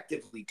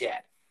effectively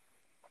dead.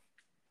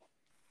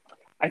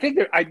 I think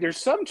there's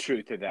some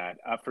truth to that,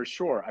 for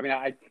sure. I mean,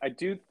 I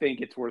do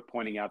think it's worth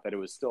pointing out that it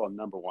was still a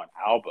number one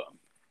album,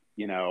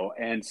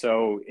 and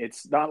so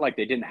it's not like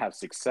they didn't have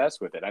success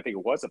with it. I think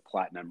it was a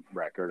platinum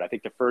record. I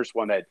think the first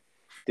one that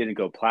didn't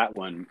go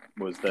platinum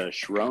was the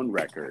Sharon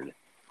record.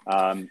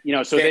 So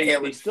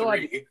they still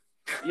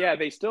had,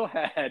 they still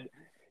had,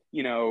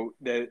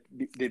 the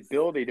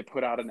ability to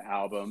put out an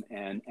album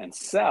and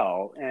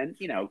sell, and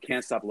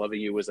Can't Stop Loving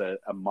You was a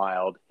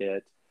mild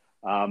hit.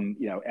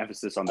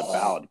 Emphasis on the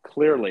ballad.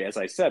 Clearly, as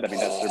I said, I mean,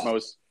 that's their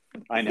most.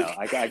 I know.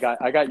 I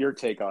got your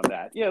take on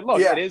that. Yeah, look,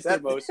 it is their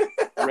most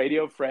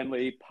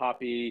radio-friendly,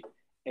 poppy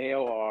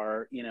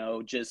AOR.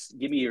 Just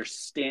give me your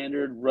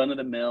standard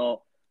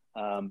run-of-the-mill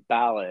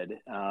ballad,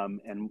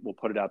 and we'll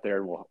put it out there,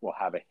 and we'll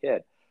have a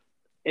hit.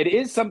 It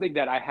is something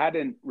that I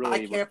hadn't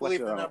really. I can't believe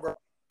the number.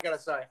 I gotta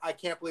say, I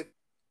can't believe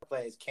the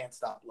plays "Can't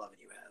Stop Loving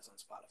You" has on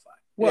Spotify.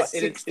 Well,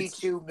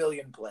 62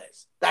 million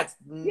plays. That's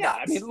nuts. Yeah.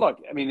 I mean, look.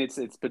 I mean,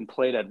 it's been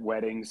played at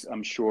weddings,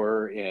 I'm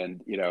sure,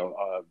 and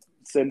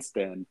since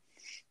then.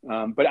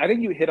 But I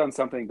think you hit on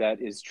something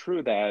that is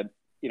true. That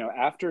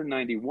after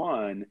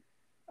 '91,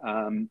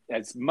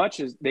 as much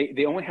as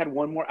they only had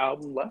one more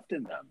album left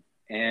in them,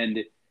 and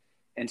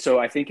so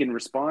I think in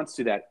response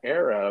to that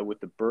era, with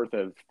the birth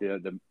of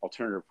the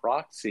alternative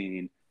rock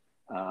scene,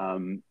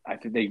 I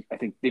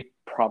think they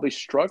probably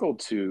struggled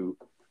to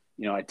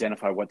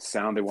identify what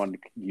sound they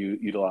wanted to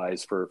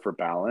utilize for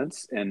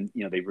balance. And,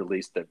 they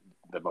released the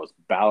most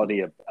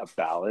ballady of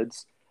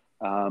ballads.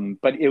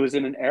 But it was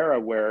in an era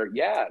where,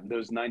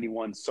 those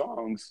 91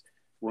 songs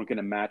weren't going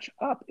to match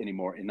up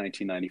anymore in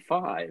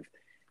 1995.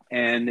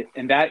 And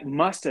that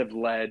must have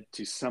led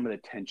to some of the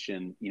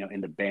tension,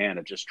 in the band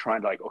of just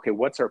trying to okay,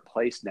 what's our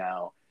place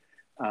now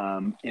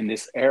in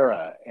this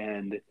era?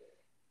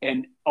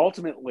 And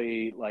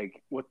ultimately,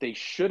 what they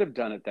should have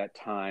done at that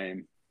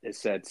time is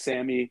said,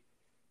 Sammy,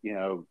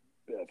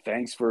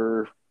 thanks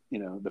for,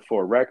 the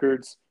 4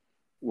 records.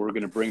 We're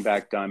going to bring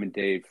back Diamond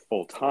Dave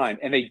full time.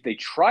 And they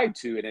tried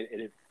to, and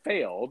it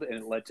failed, and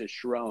it led to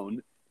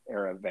Sharon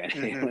era Van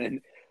Halen. Mm-hmm.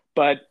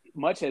 But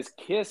much as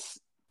Kiss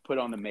put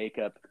on the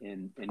makeup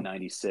in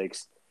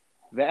 96,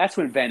 that's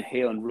when Van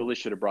Halen really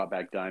should have brought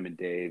back Diamond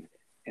Dave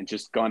and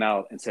just gone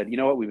out and said, you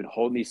know what, we've been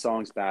holding these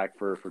songs back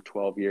for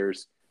 12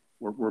 years.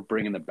 We're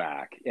bringing them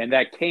back. And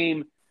that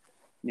came,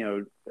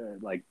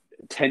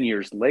 10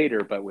 years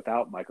later, but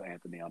without Michael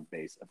Anthony on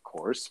bass, of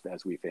course,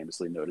 as we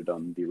famously noted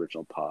on the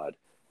original pod.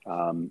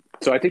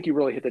 So I think you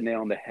really hit the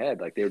nail on the head.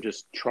 They were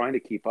just trying to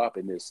keep up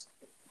in this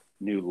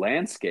new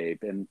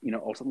landscape, and,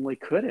 ultimately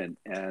couldn't.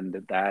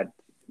 And that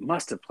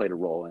must have played a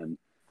role in,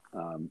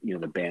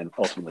 the band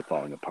ultimately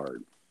falling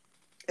apart.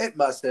 It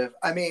must have.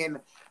 I mean,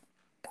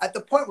 at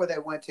the point where they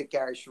went to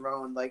Gary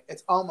Sharon,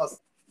 it's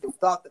almost, they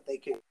thought that they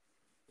could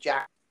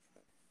jack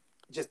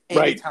just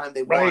any time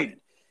they wanted.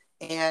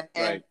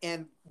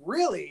 And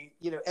really,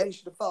 Eddie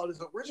should have followed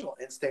his original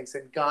instincts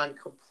and gone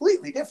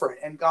completely different,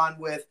 and gone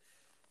with,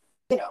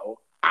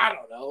 I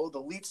don't know, the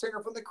lead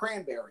singer from the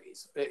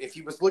Cranberries. If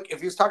he was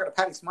talking to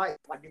Patti Smythe,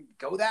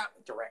 go that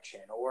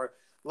direction, or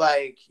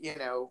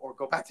or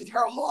go back to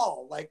Daryl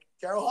Hall.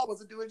 Daryl Hall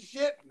wasn't doing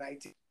shit in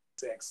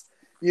 1996.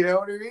 You know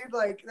what I mean?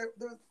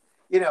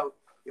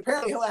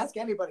 Apparently he'll ask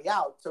anybody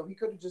out, so he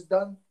could have just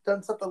done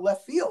something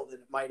left field,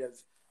 and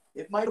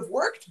it might have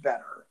worked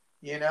better.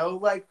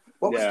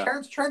 What was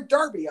Terrence Trent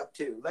D'Arby up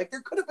to?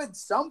 There could have been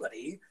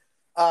somebody.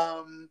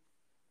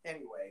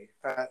 Anyway,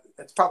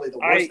 that's probably the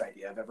worst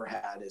idea I've ever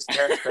had, is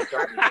Terrence Trent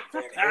D'Arby.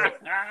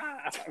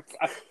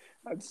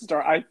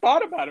 I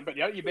thought about it, but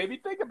you made me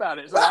think about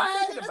it. So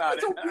I'm thinking about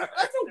it.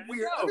 That's a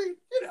weird. I mean,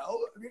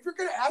 if you're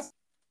gonna ask,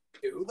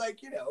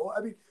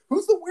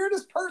 who's the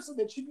weirdest person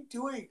that should be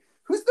doing?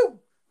 Who's the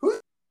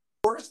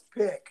worst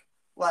pick?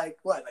 Like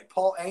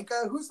Paul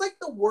Anka? Who's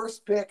the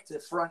worst pick to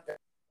front?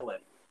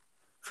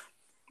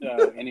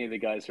 Any of the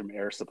guys from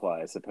Air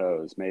Supply, I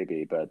suppose,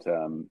 maybe, but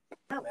man,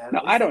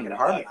 no, I don't know.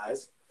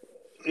 Harmonize.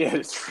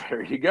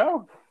 There you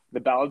go. The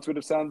ballads would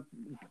have sounded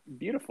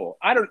beautiful.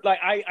 I don't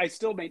I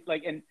still make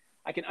and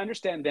I can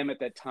understand them at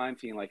that time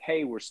feeling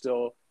hey, we're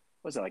still,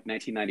 what was it,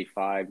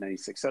 1995,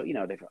 96? So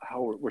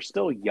we're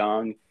still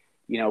young.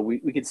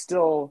 We can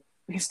still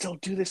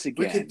do this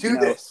again. We can do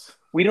this.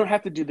 We don't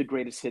have to do the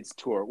greatest hits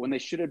tour, when they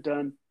should have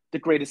done the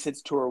greatest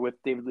hits tour with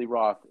David Lee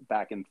Roth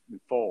back in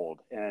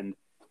fold. And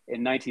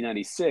in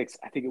 1996,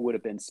 I think it would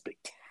have been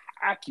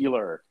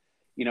spectacular,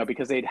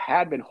 because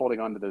had been holding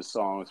on to those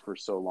songs for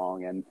so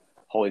long and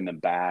holding them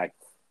back,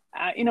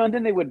 and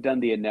then they would have done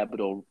the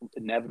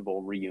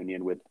inevitable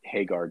reunion with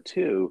Hagar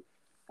too.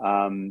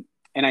 And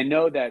I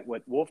know that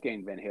what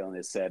Wolfgang Van Halen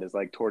has said is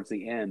towards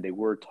the end, they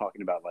were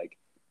talking about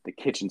the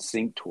kitchen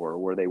sink tour,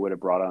 where they would have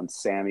brought on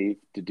Sammy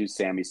to do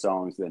Sammy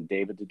songs, then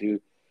David to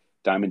do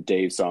Diamond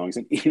Dave songs,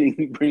 and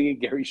even bringing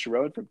Gary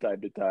Sharon from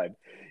time to time,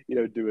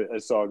 do a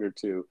song or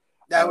two.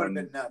 That would have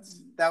been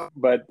nuts.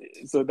 But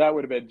so that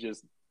would have been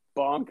just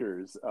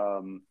bonkers.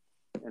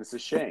 and it's a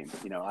shame.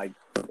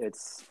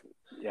 It's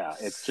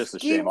just a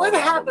Steve, shame. what all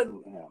around.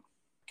 happened? Yeah.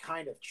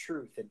 Kind of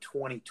Truth in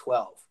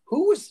 2012.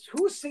 Who was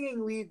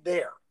singing lead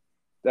there?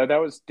 That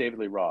was David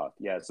Lee Roth.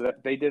 Yeah, so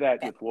they did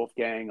that with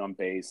Wolfgang on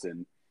bass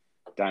and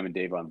Diamond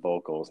Dave on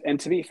vocals. And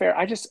to be fair,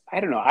 I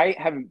don't know. I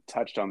haven't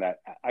touched on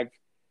that. I've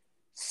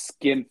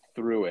skimmed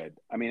through it.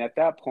 I mean, at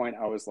that point,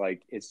 I was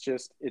like, it's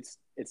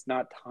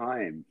not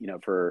time,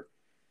 for.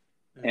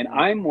 And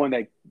I'm one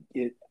that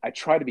I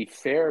try to be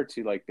fair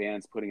to like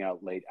bands putting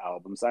out late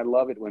albums. I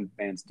love it when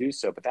bands do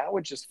so, but that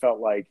one just felt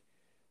like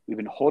we've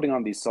been holding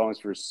on to these songs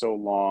for so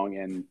long,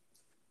 and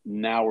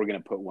now we're going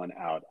to put one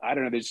out. I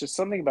don't know. There's just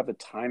something about the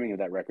timing of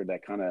that record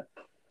that kind of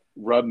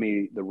rubbed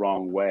me the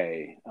wrong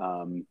way.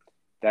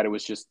 That it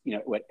was just,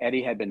 what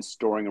Eddie had been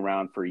storing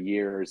around for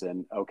years,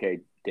 and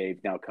okay, Dave,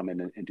 now come in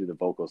and do the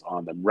vocals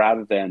on them,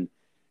 rather than,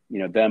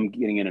 them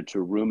getting into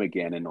a room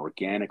again and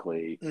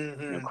organically,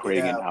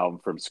 creating an album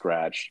from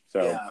scratch.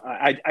 So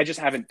I just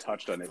haven't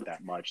touched on it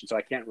that much. And so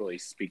I can't really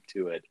speak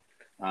to it.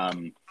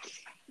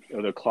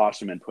 Although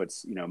Klosterman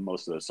puts,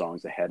 most of those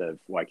songs ahead of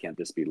Why Can't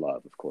This Be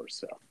Love, of course.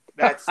 So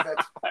that's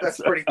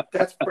pretty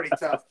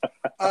tough.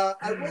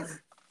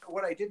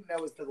 What I didn't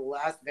know is that the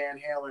last Van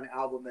Halen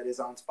album that is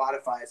on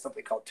Spotify is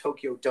something called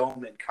Tokyo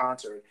Dome in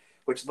Concert,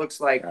 which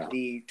looks like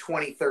the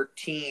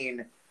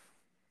 2013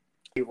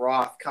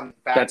 Roth coming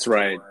back. That's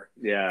right. Tour.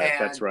 Yeah,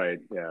 and that's right.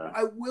 Yeah.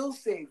 I will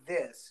say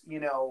this,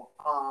 in a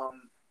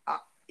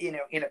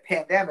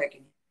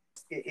pandemic,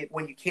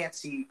 when you can't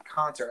see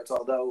concerts,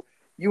 although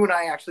you and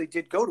I actually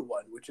did go to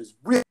one, which is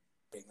really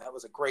that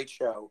was a great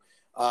show.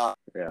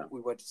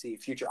 We went to see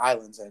Future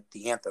Islands at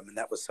the Anthem, and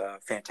that was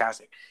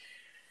fantastic.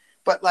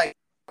 But like,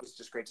 it was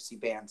just great to see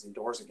bands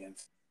indoors again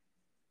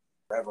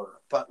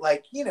forever. But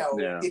like,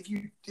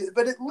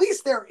 but at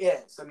least there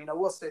is. I mean, I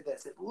will say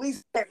this: at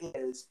least there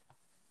is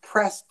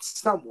pressed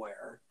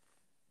somewhere.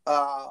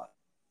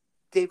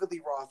 David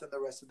Lee Roth and the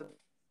rest of them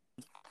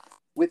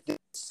with this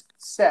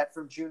set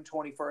from June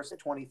 21st of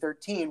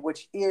 2013,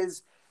 which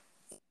is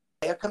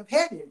a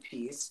companion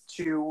piece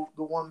to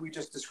the one we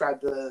just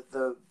described,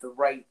 the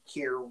Right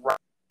Here, Right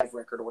Live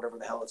record, or whatever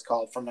the hell it's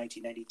called, from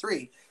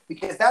 1993,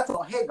 because that's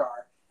all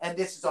Hagar, and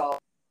this is all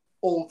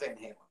old Van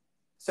Halen.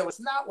 So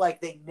it's not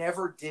like they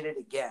never did it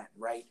again,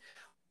 right?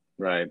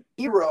 Right.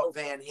 Hero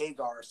Van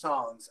Hagar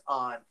songs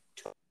on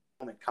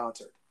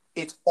Concert.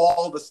 It's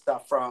all the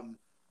stuff from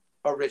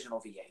original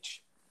VH.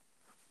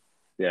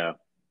 Yeah.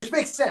 Which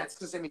makes sense,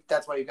 because, I mean,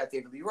 that's why you got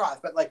David Lee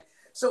Roth. But, like,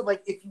 so,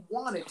 like, if you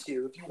wanted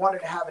to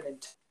have an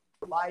entire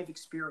live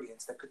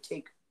experience that could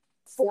take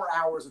 4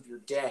 hours of your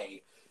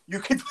day, you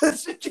could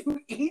listen to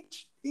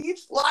each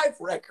live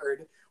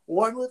record,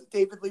 one with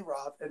David Lee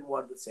Roth and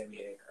one with Sammy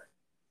Hagar,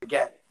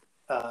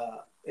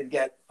 and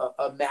get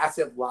a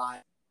massive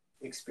live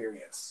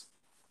experience.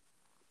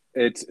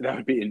 That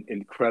would be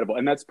incredible,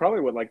 and that's probably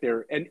what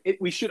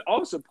we should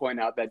also point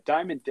out that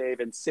Diamond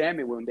Dave and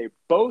Sammy, when they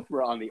both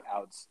were on the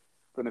outs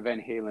from the Van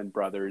Halen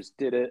brothers,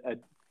 did a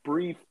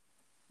brief,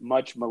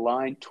 much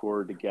maligned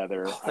tour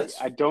together.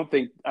 I don't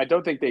think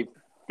they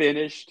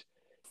finished.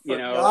 I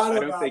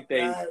don't think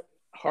they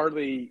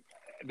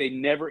they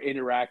never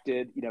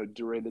interacted.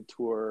 During the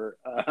tour.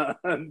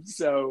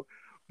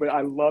 But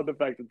I love the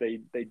fact that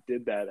they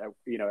did that.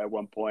 At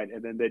one point,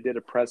 and then they did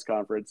a press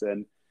conference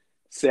and.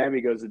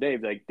 Sammy goes to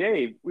Dave, like,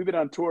 Dave, we've been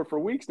on tour for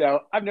weeks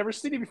now. I've never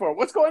seen you before.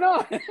 What's going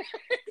on?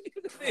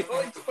 They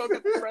only spoke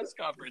at the press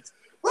conference.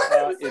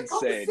 Insane.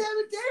 The Sam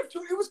and Dave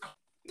tour. It was called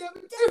the Sam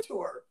and Dave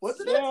tour,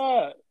 wasn't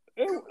it?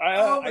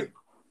 Yeah.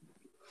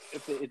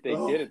 If they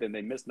did it, then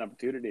they missed an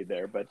opportunity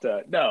there. But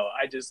no,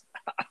 I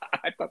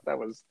thought that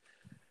was.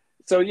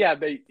 So yeah,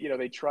 they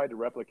tried to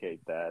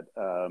replicate that.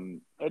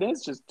 It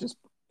is just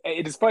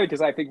it is funny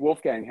because I think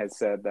Wolfgang has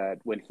said that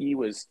when he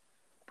was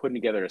putting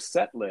together a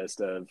set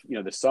list of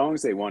the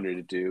songs they wanted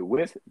to do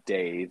with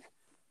Dave,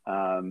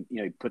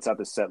 he puts out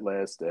the set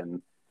list,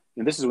 and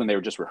this is when they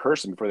were just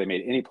rehearsing before they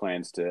made any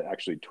plans to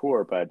actually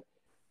tour. But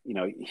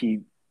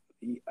he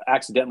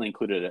accidentally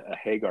included a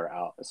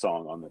Hagar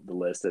song on the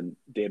list, and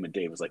Dave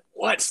was like,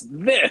 "What's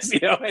this?"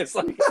 It's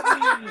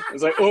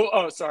like,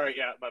 oh, sorry,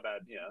 yeah, my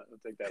bad, I'll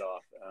take that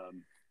off.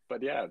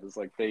 But yeah, it was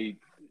like they,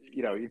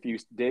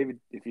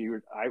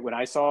 when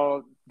I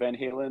saw Van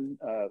Halen,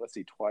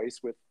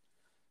 twice with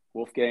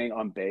Wolfgang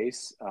on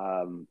bass.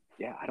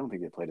 I don't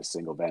think they played a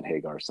single Van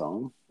Hagar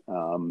song.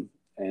 And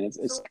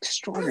it's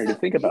extraordinary to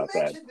think about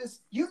that.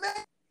 You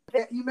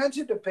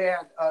mentioned a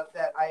band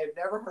that I have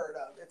never heard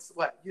of. It's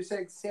what you're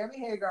saying. Sammy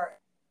Hagar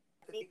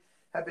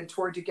have been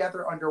toured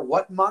together under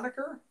what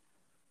moniker?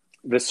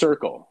 The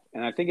Circle.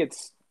 And I think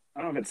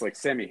I don't know if it's like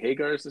Sammy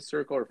Hagar is The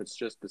Circle or if it's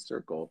just The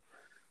Circle.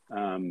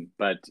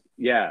 But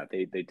yeah,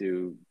 they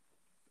do.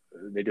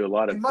 They do a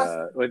lot of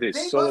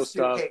solo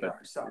stuff.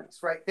 Songs,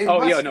 right?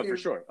 For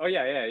sure. Oh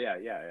yeah.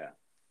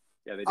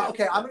 Yeah, they do.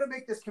 Okay, I'm going to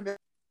make this commitment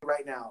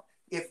right now.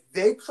 If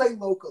they play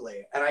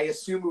locally, and I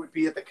assume it would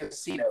be at the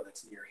casino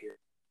that's near here,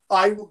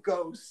 I will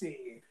go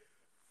see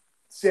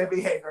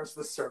Sammy Hagar's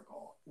The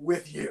Circle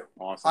with you.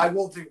 Awesome. I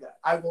will do that.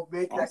 I will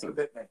make that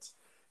commitment,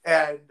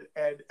 and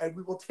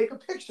we will take a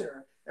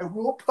picture and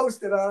we'll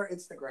post it on our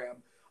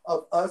Instagram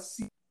of us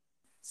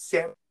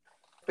Sam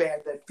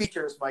band that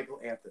features Michael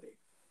Anthony.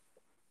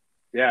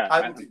 Yeah,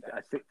 I will do that.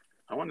 I think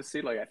I want to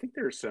see. Like, I think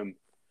there's some.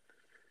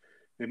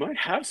 They might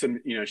have some,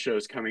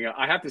 shows coming up.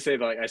 I have to say,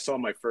 like, I saw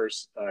my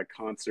first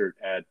concert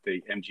at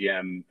the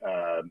MGM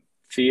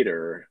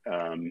theater,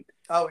 and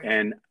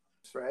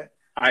that's right.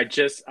 I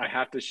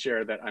have to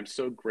share that I'm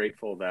so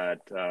grateful that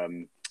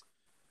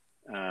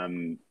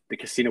the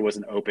casino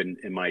wasn't open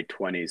in my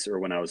 20s or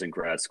when I was in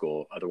grad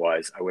school.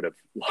 Otherwise, I would have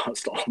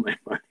lost all my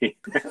money.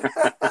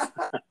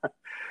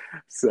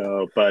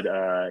 So, but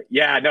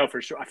yeah, no,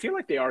 for sure. I feel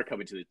like they are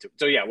coming to the.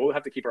 So yeah, we'll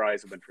have to keep our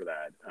eyes open for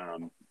that.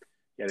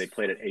 Yeah, they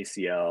played at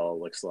ACL.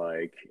 Looks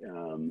like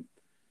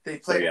they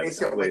played at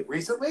ACL like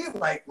recently,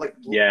 like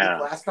yeah,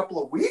 the last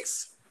couple of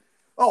weeks.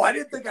 Oh, I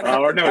didn't think I'd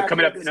have or no,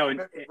 coming up. No,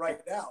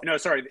 right now. No,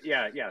 sorry.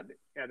 Yeah.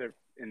 They're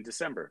in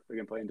December. They're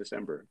gonna play in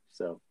December.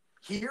 So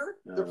here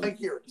they're playing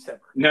here in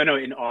December. No,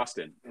 in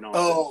Austin.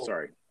 Oh,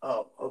 sorry.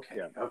 Oh, okay.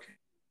 Yeah.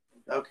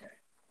 Okay.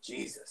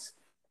 Jesus.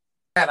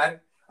 Man,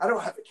 I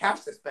don't have to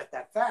cash this bet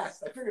that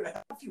fast. I figured I'd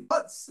have a few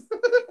months.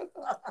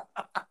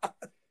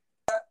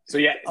 So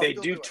yeah, they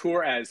do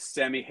tour as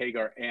Sammy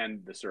Hagar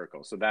and the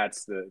Circle. So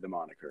that's the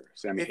moniker,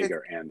 Sammy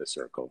Hagar and the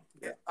Circle.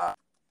 Yeah.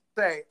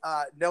 Say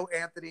no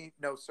Anthony,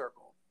 no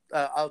Circle.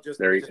 I'll just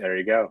there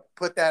you go.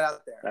 Put that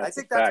out there. That's I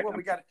think that's where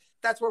we got.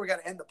 That's where we got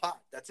to end the pod.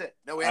 That's it.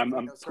 No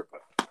Anthony, no Circle.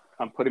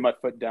 I'm putting my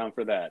foot down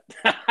for that.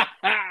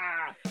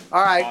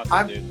 All right,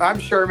 awesome, I'm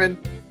Sherman.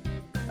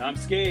 I'm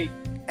Ski.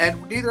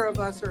 And neither of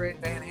us are in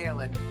Van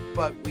Halen,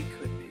 but we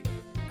could be.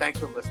 Thanks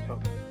for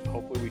listening.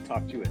 Hopefully we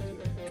talked you into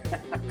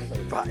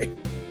it. Bye.